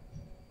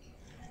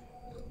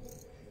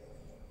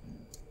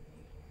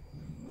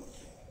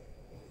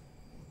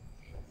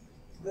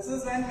 This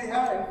is when we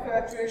have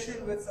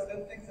infatuation with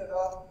certain things that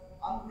are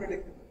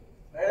unpredictable.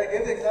 Right? I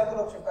gave the example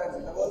of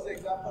chimpanzee. There was the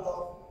example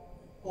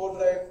of code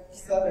drive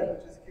 7,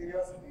 which is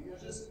curiosity.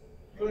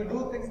 You will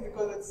do things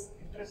because it's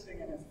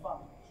interesting and it's fun.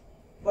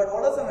 But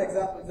what are some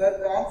examples?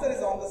 The answer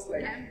is on the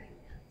slide. Gambling.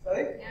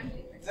 Sorry?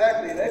 Gambling.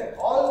 Exactly, right?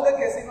 All the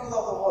casinos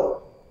of the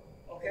world,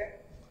 okay,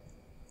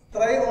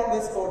 thrive on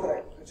this code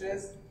drive, which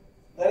is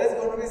there is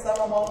going to be some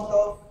amount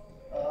of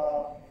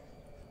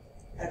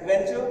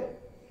adventure,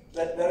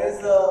 that there is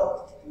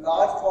a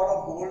large pot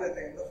of gold at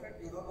the end of it.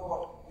 You don't know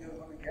what you're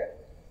going to get.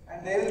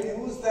 And they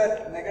will use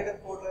that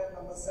negative code drive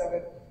number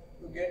 7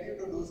 to get you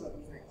to do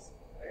certain things.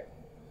 Right?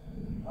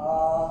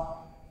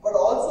 But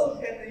also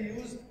can be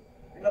used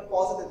in a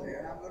positive way.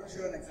 And I'm going to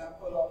show an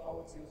example of how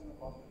it's used in a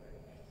positive way.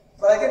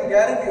 But I can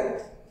guarantee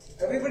you,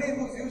 everybody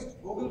who's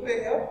used Google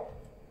Pay here,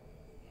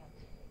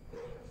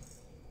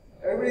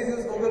 everybody's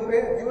used Google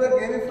Pay, you were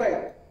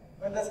gamified.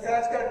 When the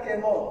scratch card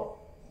came out,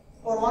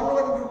 for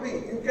 1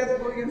 rupee, you kept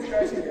going and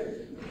scratching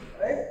it.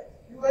 Right?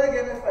 You were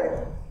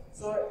gamified.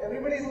 So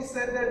everybody who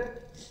said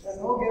that there's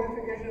no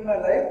gamification in my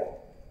life,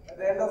 at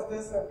the end of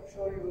this, I'm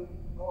sure you will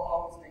know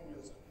how it's being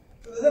used.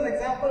 So this is an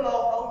example of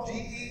how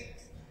GE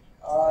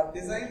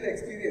designed the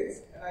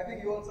experience. And I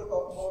think you also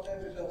talked about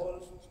it with the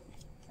whole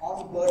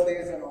on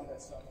birthdays and all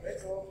that stuff. Right?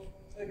 So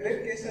it's a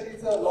great case study.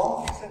 It's a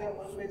long case study. I'm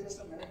going to play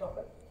just a minute of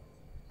it.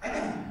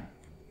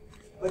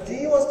 But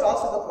GE was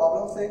tasked with the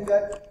problem saying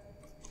that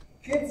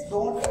kids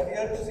don't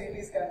adhere to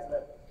CT scans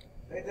well.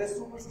 Right? They're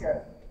super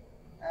scared.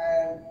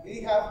 And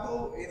we have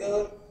to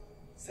either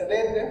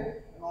sedate them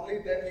and only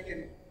then we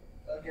can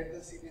get the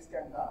CT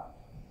scan done,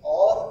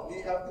 or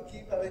we have to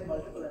keep having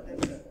multiple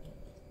attempts at it.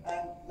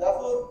 And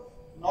therefore,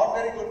 not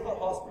very good for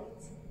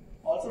hospitals,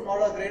 also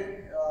not a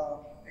great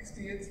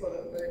experience for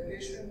the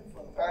patient,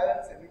 for the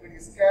parents, everybody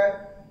is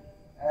scared.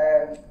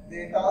 And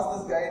they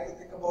tasked this guy to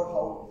think about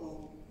how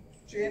to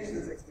change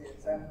this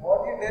experience. And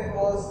what he did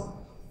was,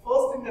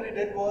 first thing that he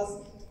did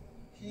was,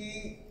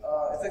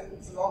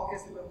 it's a long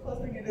case, but the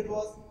first thing he did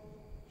was,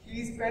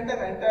 he spent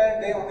an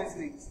entire day on his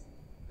knees.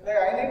 Like,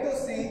 I need to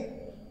see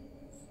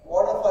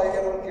what a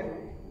 5-year-old kid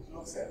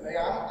looks at. Like,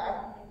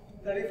 I'm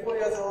 34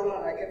 years old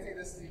and I can see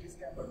this CT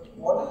scan, but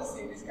what does a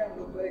CT scan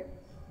look like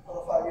for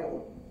a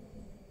 5-year-old?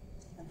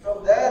 And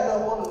from there, the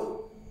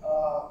whole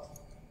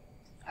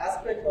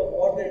aspect of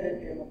what they did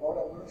came about.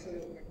 I'm going to show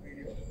you a quick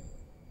video.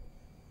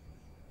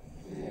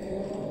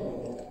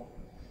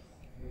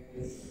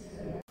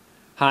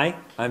 Hi,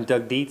 I'm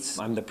Doug Dietz.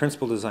 I'm the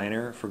principal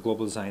designer for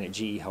global design at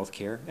GE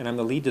Healthcare, and I'm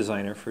the lead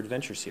designer for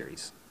Adventure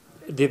Series.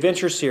 The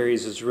Adventure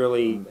Series is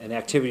really an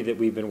activity that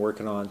we've been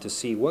working on to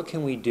see what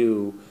can we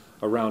do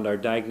around our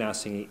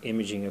diagnostic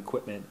imaging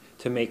equipment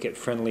to make it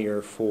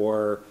friendlier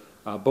for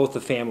both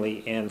the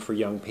family and for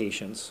young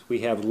patients. We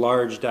have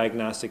large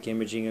diagnostic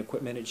imaging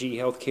equipment at GE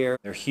Healthcare.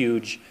 They're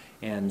huge,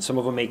 and some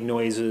of them make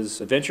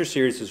noises. Adventure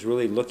Series is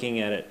really looking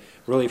at it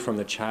really from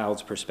the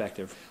child's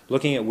perspective,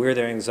 looking at where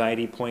their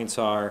anxiety points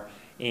are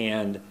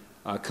and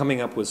coming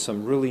up with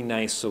some really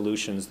nice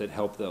solutions that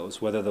help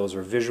those, whether those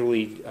are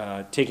visually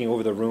taking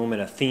over the room in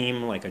a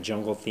theme, like a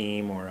jungle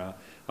theme or a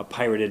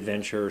pirate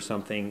adventure or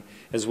something,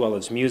 as well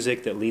as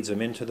music that leads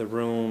them into the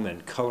room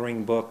and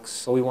coloring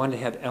books. But we wanted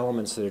to have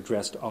elements that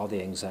addressed all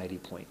the anxiety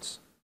points.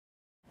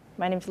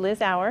 My name's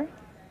Liz Auer.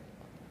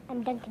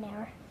 I'm Duncan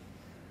Auer.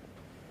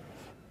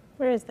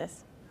 Where is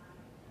this?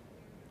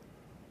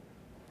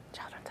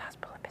 Children's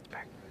Hospital of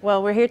Pittsburgh.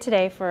 Well, we're here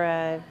today for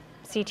a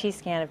CT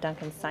scan of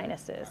Duncan's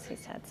sinuses.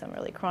 He's had some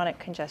really chronic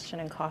congestion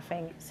and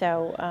coughing.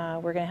 So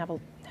we're going to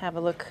have a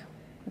look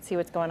and see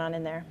what's going on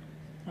in there.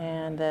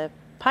 And the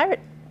pirate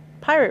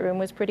room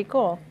was pretty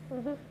cool.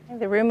 Mm-hmm.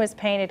 The room was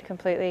painted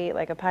completely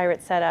like a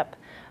pirate setup,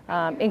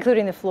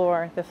 including the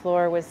floor. The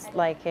floor was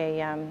like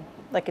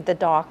the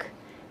dock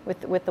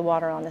with the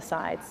water on the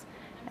sides,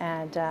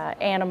 and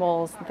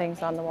animals and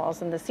things on the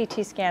walls. And the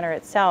CT scanner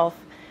itself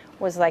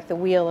was like the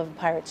wheel of a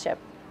pirate ship.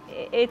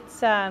 It's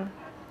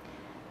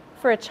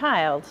for a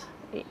child,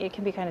 it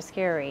can be kind of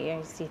scary.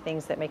 You see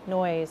things that make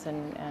noise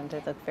and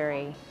they look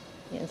very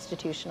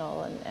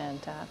institutional, and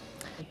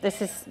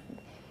this is.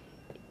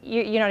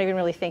 You're not even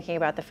really thinking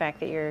about the fact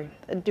that you're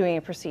doing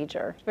a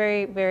procedure.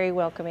 Very, very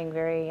welcoming,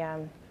 very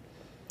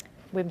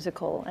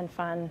whimsical and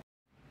fun.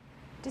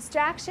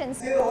 Distractions.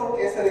 See the whole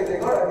case study, they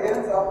got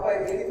adherence up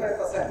by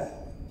 85%,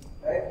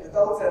 right,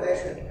 without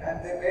sedation.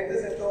 And they made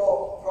this into,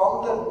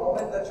 from the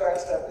moment the child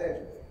stepped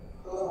in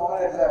to the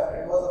moment it left.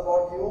 It was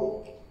about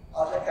you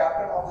are the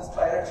captain of this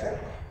pirate ship,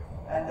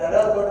 and there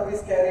are going to be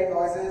scary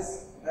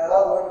noises, there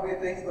are going to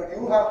be things, but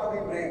you have to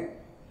be brave,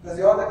 because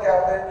you are the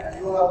captain and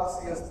you have to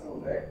see us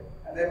through, right?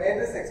 And they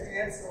made this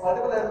experience,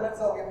 multiple elements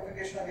of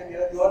gamification again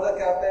here. You are the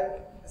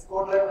captain, it's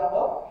code line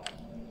number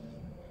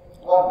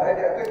 1, right?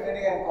 Epic,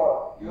 meaning, and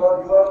call. You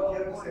are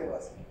here to save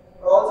us.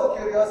 But also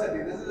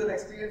curiosity. This is an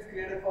experience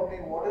created for me.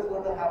 What is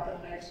going to happen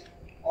next?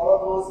 All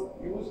of those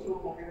used to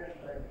motivate,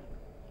 right?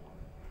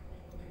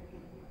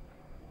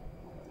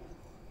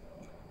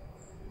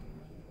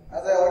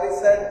 As I already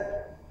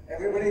said,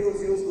 everybody who's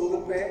used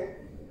Google Pay,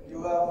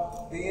 you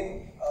have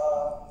been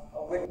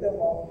a victim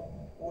of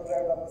code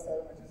drive number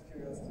 7, which is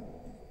curiosity.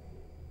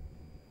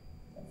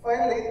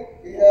 Finally,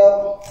 we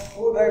have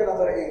code drive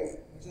number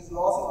 8, which is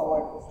loss and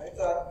avoidance. Right?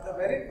 So at the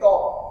very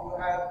top, you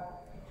have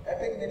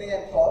epic, meaning,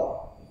 and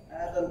call, and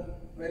at the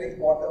very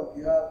bottom,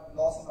 you have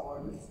loss and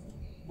avoidance.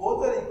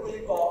 Both are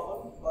equally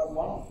powerful, but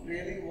one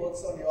really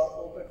works on your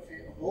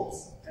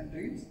hopes and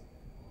dreams.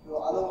 The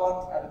other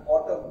one at the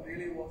bottom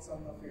really works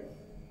on your fear.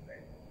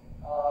 Right?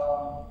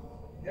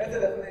 Here's the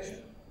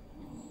definition.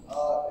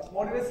 It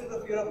motivates to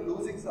the fear of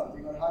losing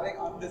something or having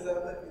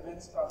undesirable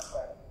events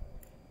transpire.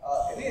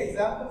 Any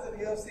examples that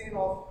you have seen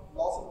of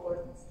loss and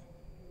avoidance?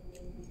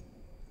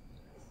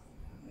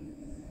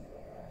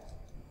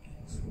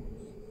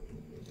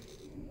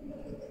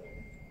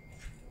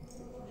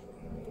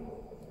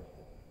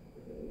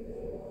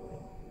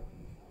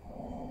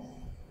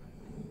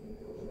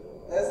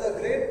 There's a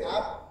great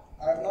app,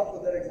 I have not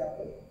put that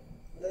example,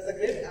 but there's a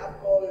great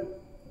app called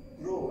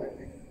Grow, I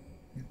think.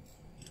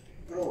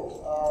 Grow.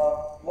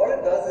 What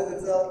it does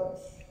is it's an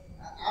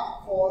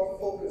app for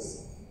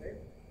focus.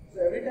 So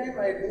every time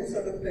I do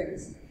certain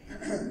things,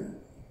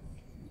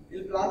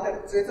 you'll plant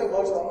it. So it's a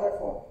version on my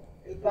phone.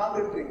 You'll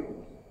plant a tree.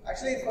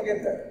 Actually,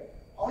 forget that.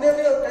 How many of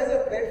you guys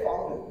have played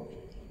Farmville?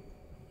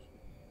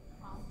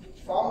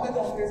 Farmville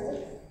on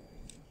Facebook?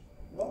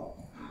 No?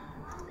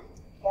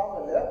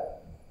 Farmville, yeah?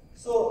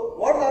 So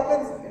what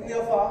happens in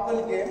your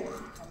Farmville game?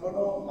 I'm going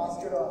to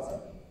ask you to answer.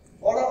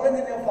 What happens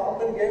in your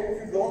Farmville game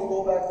if you don't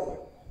go back to it?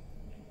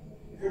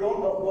 If you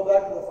don't go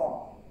back to the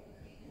farm?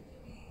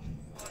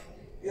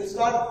 You'll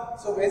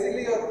start, so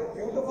basically your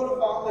beautiful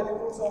farm that you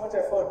put so much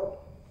effort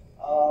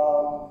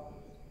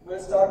will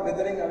start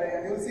withering away,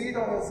 and you'll see it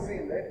on your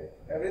screen, right?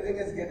 Everything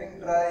is getting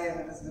dry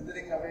and it is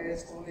withering away,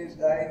 slowly it's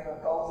dying, your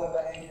cows are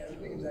dying,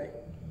 everything is dying.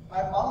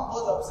 My mom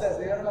was obsessed.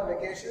 They were on a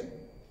vacation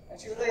and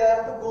she was like,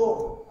 I have to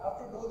go, I have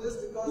to do this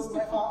because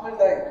my farm will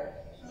die.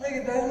 I was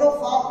like, there is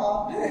no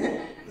farm now.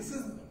 this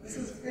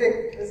is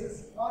fake, this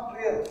is not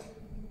real.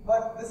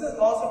 But this is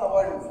loss and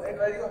avoidance, right?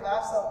 Where you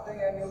have something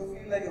and you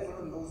feel like you're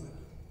going to lose it.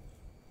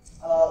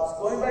 So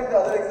going back to the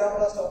other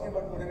example, I was talking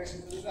about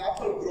motivation. So this app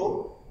will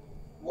grow.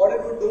 What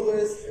it would do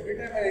is, every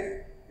time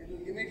it will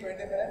give me 20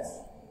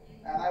 minutes,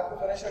 and I have to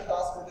finish a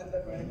task within the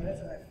 20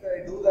 minutes, and if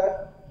I do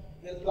that,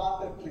 they'll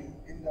plant a tree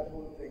in that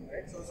whole thing,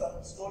 right? So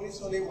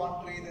slowly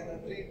one tree, then there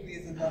are 3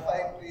 trees, then there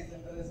are 5 trees,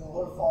 then there is a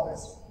whole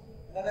forest.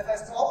 And then if I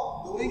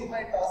stop doing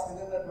my task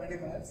within the 20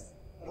 minutes,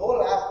 the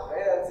whole app,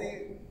 right, I'll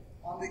see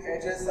on the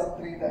edges some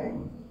tree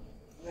dying,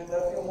 then there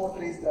are a few more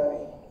trees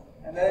dying.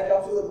 And then it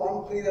comes to the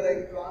one tree that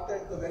I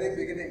planted at the very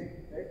beginning,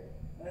 right?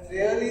 And it's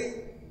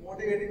really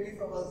motivating me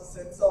from a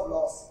sense of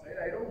loss, right?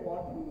 I don't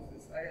want to lose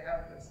this, I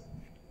have this.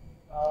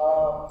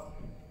 I'll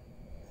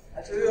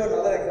show you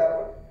another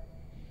example.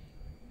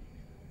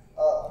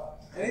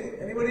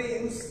 Anybody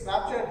use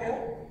Snapchat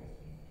here?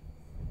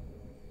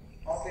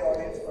 Not the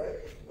audience for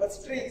it, but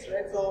streaks,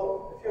 right?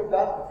 So if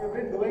you've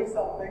been doing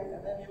something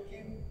and then you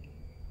keep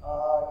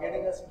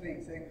getting a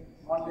streak, saying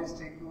 1 day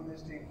streak, 2 day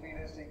streak, 3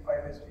 day streak,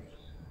 5 day streak,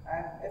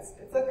 and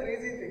it's a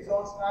crazy thing. So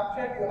on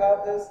Snapchat you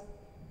have this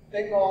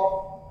thing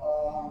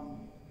of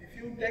if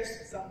you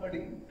text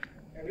somebody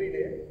every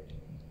day,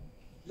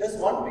 just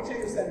one picture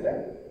you send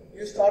them,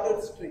 you start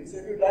a streak. So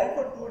if you dine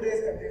for 2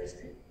 days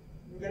continuously,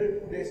 you get a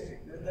 2 day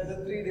streak. Then there's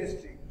a 3 day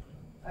streak,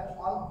 and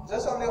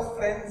just on your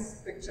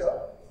friend's picture,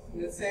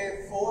 you'll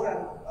say 4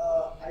 and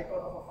icon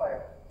of a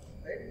 5,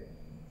 right?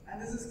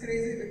 And this is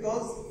crazy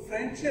because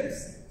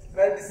friendships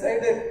were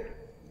decided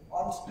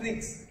on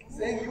streaks,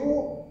 saying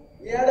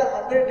we had a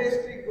 100-day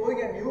streak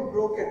going and you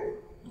broke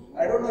it.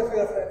 I don't know if we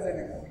are friends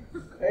anymore,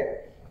 right?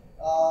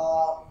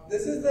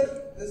 This is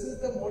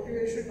the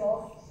motivation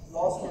of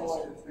loss and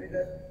avoidance, right?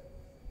 That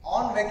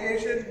on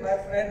vacation, my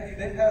friend, he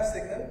didn't have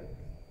signal.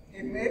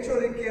 He made sure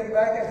he came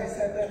back and he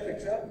sent that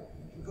picture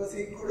because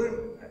he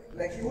couldn't,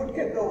 like he would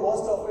get the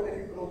worst of it if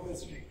he broke the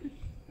streak,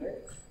 right?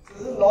 So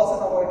this is loss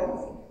and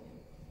avoidance.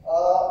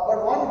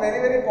 But one very,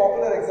 very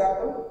popular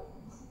example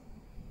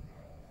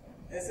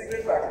is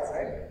cigarette packets,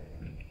 right?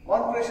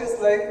 One precious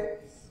life,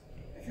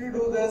 if you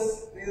do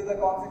this, these are the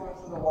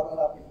consequences of what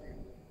will happen to you,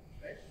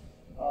 right?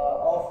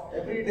 Of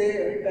every day,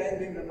 every time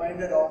being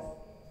reminded of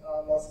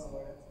loss and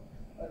avoidance.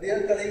 A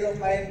dear colleague of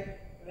mine,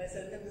 when I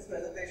sent him this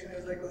presentation, he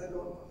was like, "Khuze,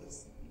 don't do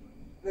this."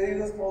 When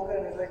he was a smoker,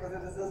 and he was like,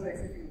 "Khuze, this just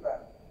makes me feel bad."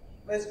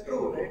 But it's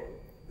true, right?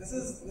 This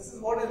is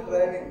what is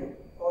driving you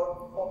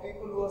for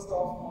people who have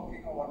stopped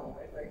smoking or whatever,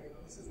 right? Like,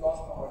 this is loss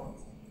and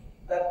avoidance.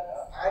 That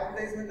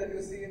advertisement that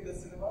you see in the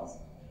cinemas,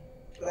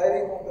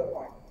 driving home the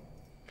point.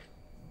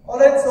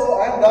 Alright,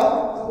 so I'm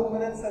done, 2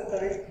 minutes and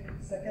 30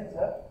 seconds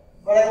left.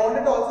 But I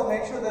wanted to also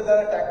make sure that there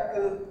are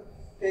tactical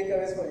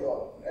takeaways for you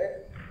all,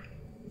 right?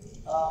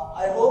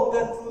 I hope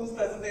that through this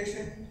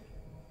presentation,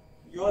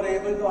 you are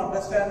able to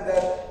understand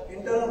that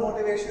internal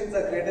motivations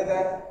are greater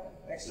than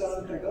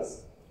external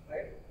triggers,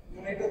 right?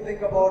 You need to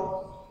think about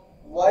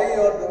why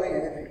you are doing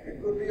anything.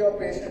 It could be your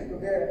patient, it could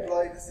be your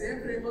employee. The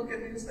same framework can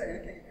be used for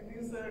anything. You can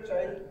use for your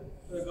child,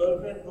 for your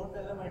girlfriend. Don't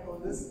tell them I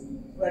told this,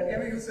 but it can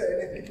be used for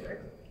anything,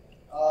 right?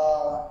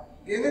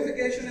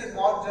 Gamification is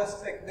not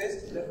just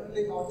tech-based,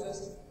 definitely not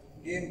just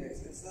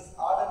game-based. It's this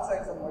art and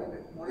science of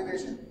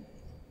motivation.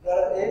 There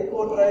are 8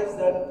 core drives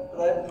that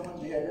drive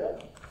human behavior.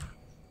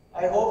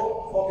 I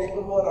hope for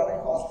people who are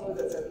running hospitals,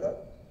 etc.,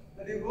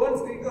 that you go and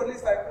speak to at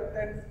least 5 to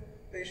 10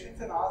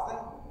 patients and ask them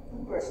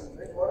 2 questions,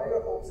 right? What are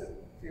your hopes and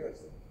fears,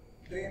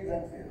 dreams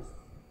and fears?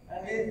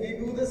 And we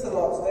do this a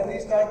lot. So when we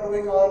start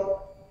doing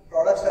our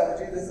product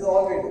strategy, this is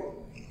all we do.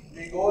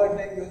 We go and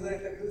take user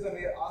interviews and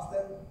we ask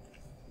them,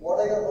 what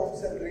are your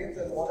hopes and dreams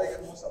and what are you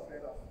most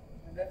afraid of?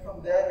 And then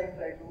from there we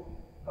try to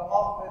come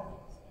up with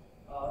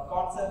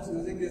concepts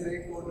using these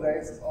 8 core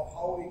drives of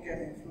how we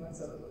can influence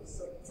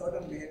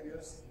certain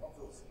behaviors of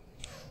those.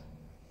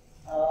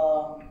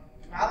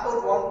 Map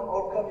out one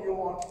outcome you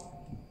want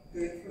to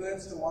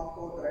influence to one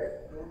core drive.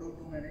 Don't do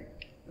too many.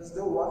 Just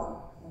do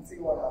one and see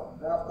what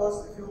happens. Then of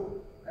course, if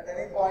you at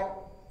any point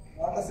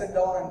want to sit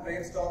down and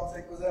brainstorm,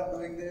 say, "Khuze, I'm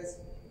doing this.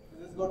 Is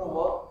this going to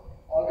work?"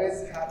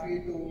 Always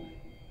happy to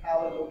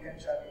have a look and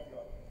chat with you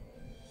all.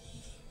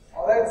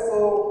 Alright,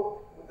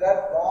 so with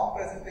that long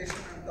presentation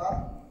I'm done.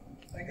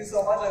 Thank you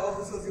so much. I hope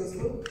this was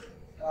useful.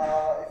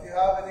 If you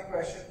have any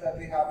questions, I'd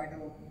be happy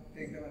to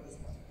take them at this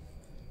point.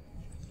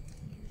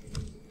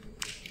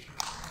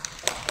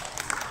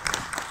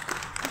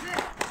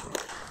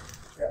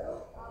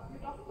 You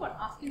talked about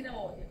asking them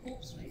about their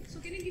hopes, right? So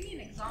can you give me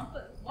an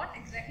example? What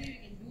exactly we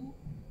can do,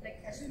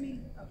 like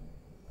assuming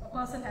a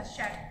person has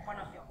shared one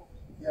of your hopes?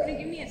 Yeah. Can you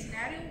give me a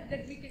scenario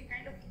that we can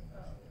kind of do?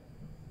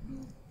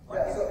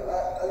 Yeah, so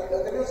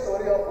I'll tell you a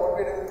story of what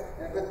we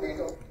did with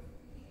Vito.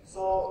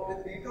 So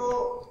with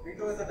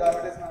Vito is a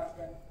diabetes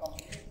management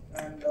company,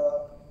 and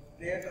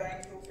they are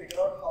trying to figure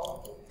out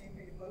how to keep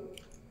people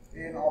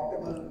in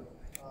optimal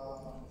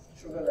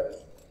sugar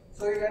levels.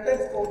 So we went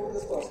and spoke to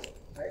this person,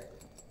 right?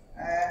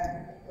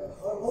 And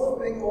her whole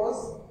thing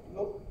was,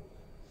 look,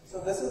 so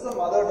this is a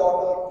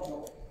mother-daughter, you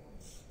know,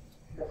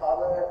 the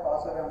father had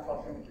passed away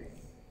unfortunately.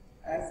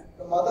 And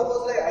the mother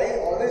was like, I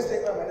always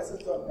take my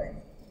medicines on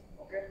time,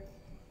 okay?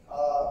 I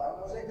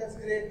was like, that's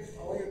great,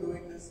 how are you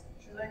doing this?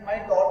 She's like, my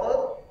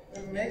daughter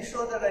will make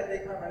sure that I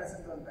take my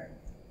medicines on time,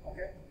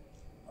 okay?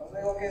 I was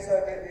like, okay,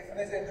 so we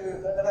finished the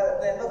interview. Then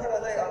at the end of it, I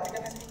was like, Auntie,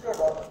 can I speak to your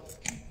daughter?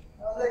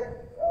 I was like,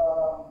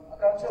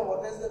 Akansha,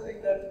 what is the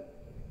thing that,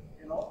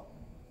 you know,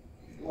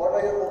 what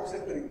are your hopes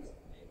and dreams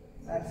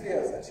and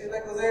fears? And she's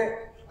like,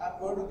 Khuze, I'm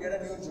going to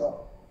get a new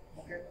job,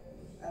 okay?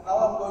 And now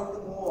I'm going to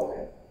move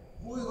away.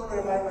 Who is going to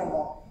remind my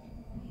mom?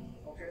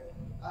 Okay,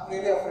 I'm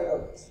really afraid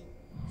of this.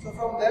 So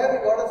from there we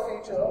got a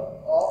feature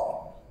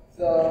of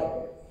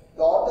the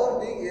daughter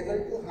being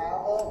able to have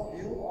a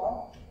view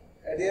on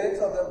adherence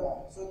of their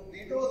mom. So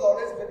Vito is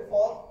always built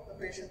for the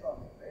patient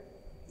only, right?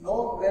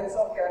 No lens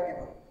of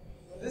caregiver.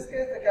 In this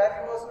case, the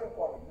caregiver is so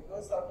important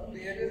because certain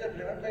behaviors are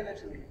driven by the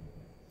children.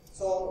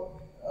 So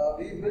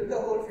we built a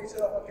whole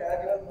feature of a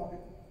caregiver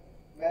module,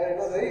 where it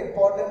was very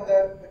important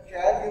that the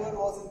caregiver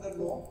was in the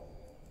know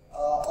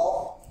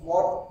of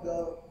what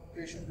the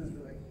patient is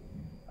doing.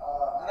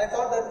 And I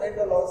thought that made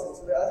a lot of sense.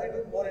 So as we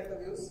did more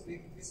interviews,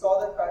 we saw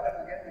that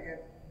pattern again and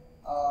again.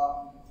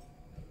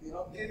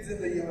 Kids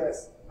in the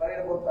US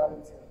worried about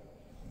parents here.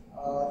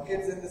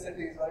 Kids in the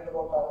cities worried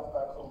about parents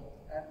back home.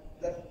 And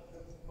the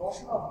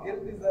notion of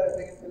guilt is that I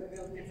think it's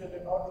millennial kids that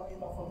they're not doing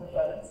enough for their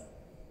parents.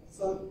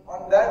 So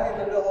on that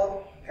we built a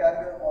whole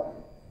caregiver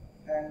model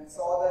and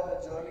saw that the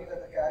journey that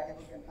the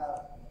caregiver can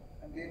have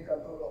and be in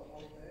control of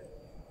both their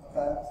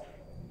parents.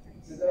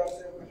 Did that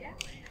answer your question?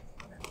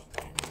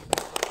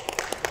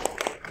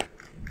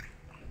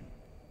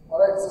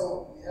 Alright,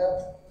 so we have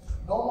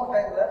no more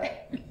time left.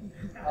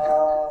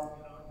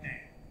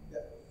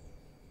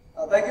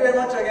 Thank you very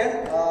much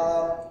again.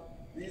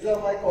 These are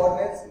my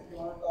coordinates. If you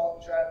want to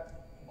talk,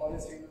 chat,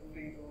 always feel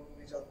free to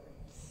reach out to me.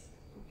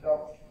 Sure.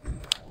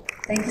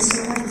 Thank you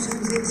so much, Mr.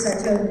 Khuze, for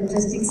such an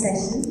interesting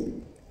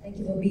session. Thank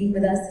you for being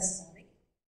with us this morning.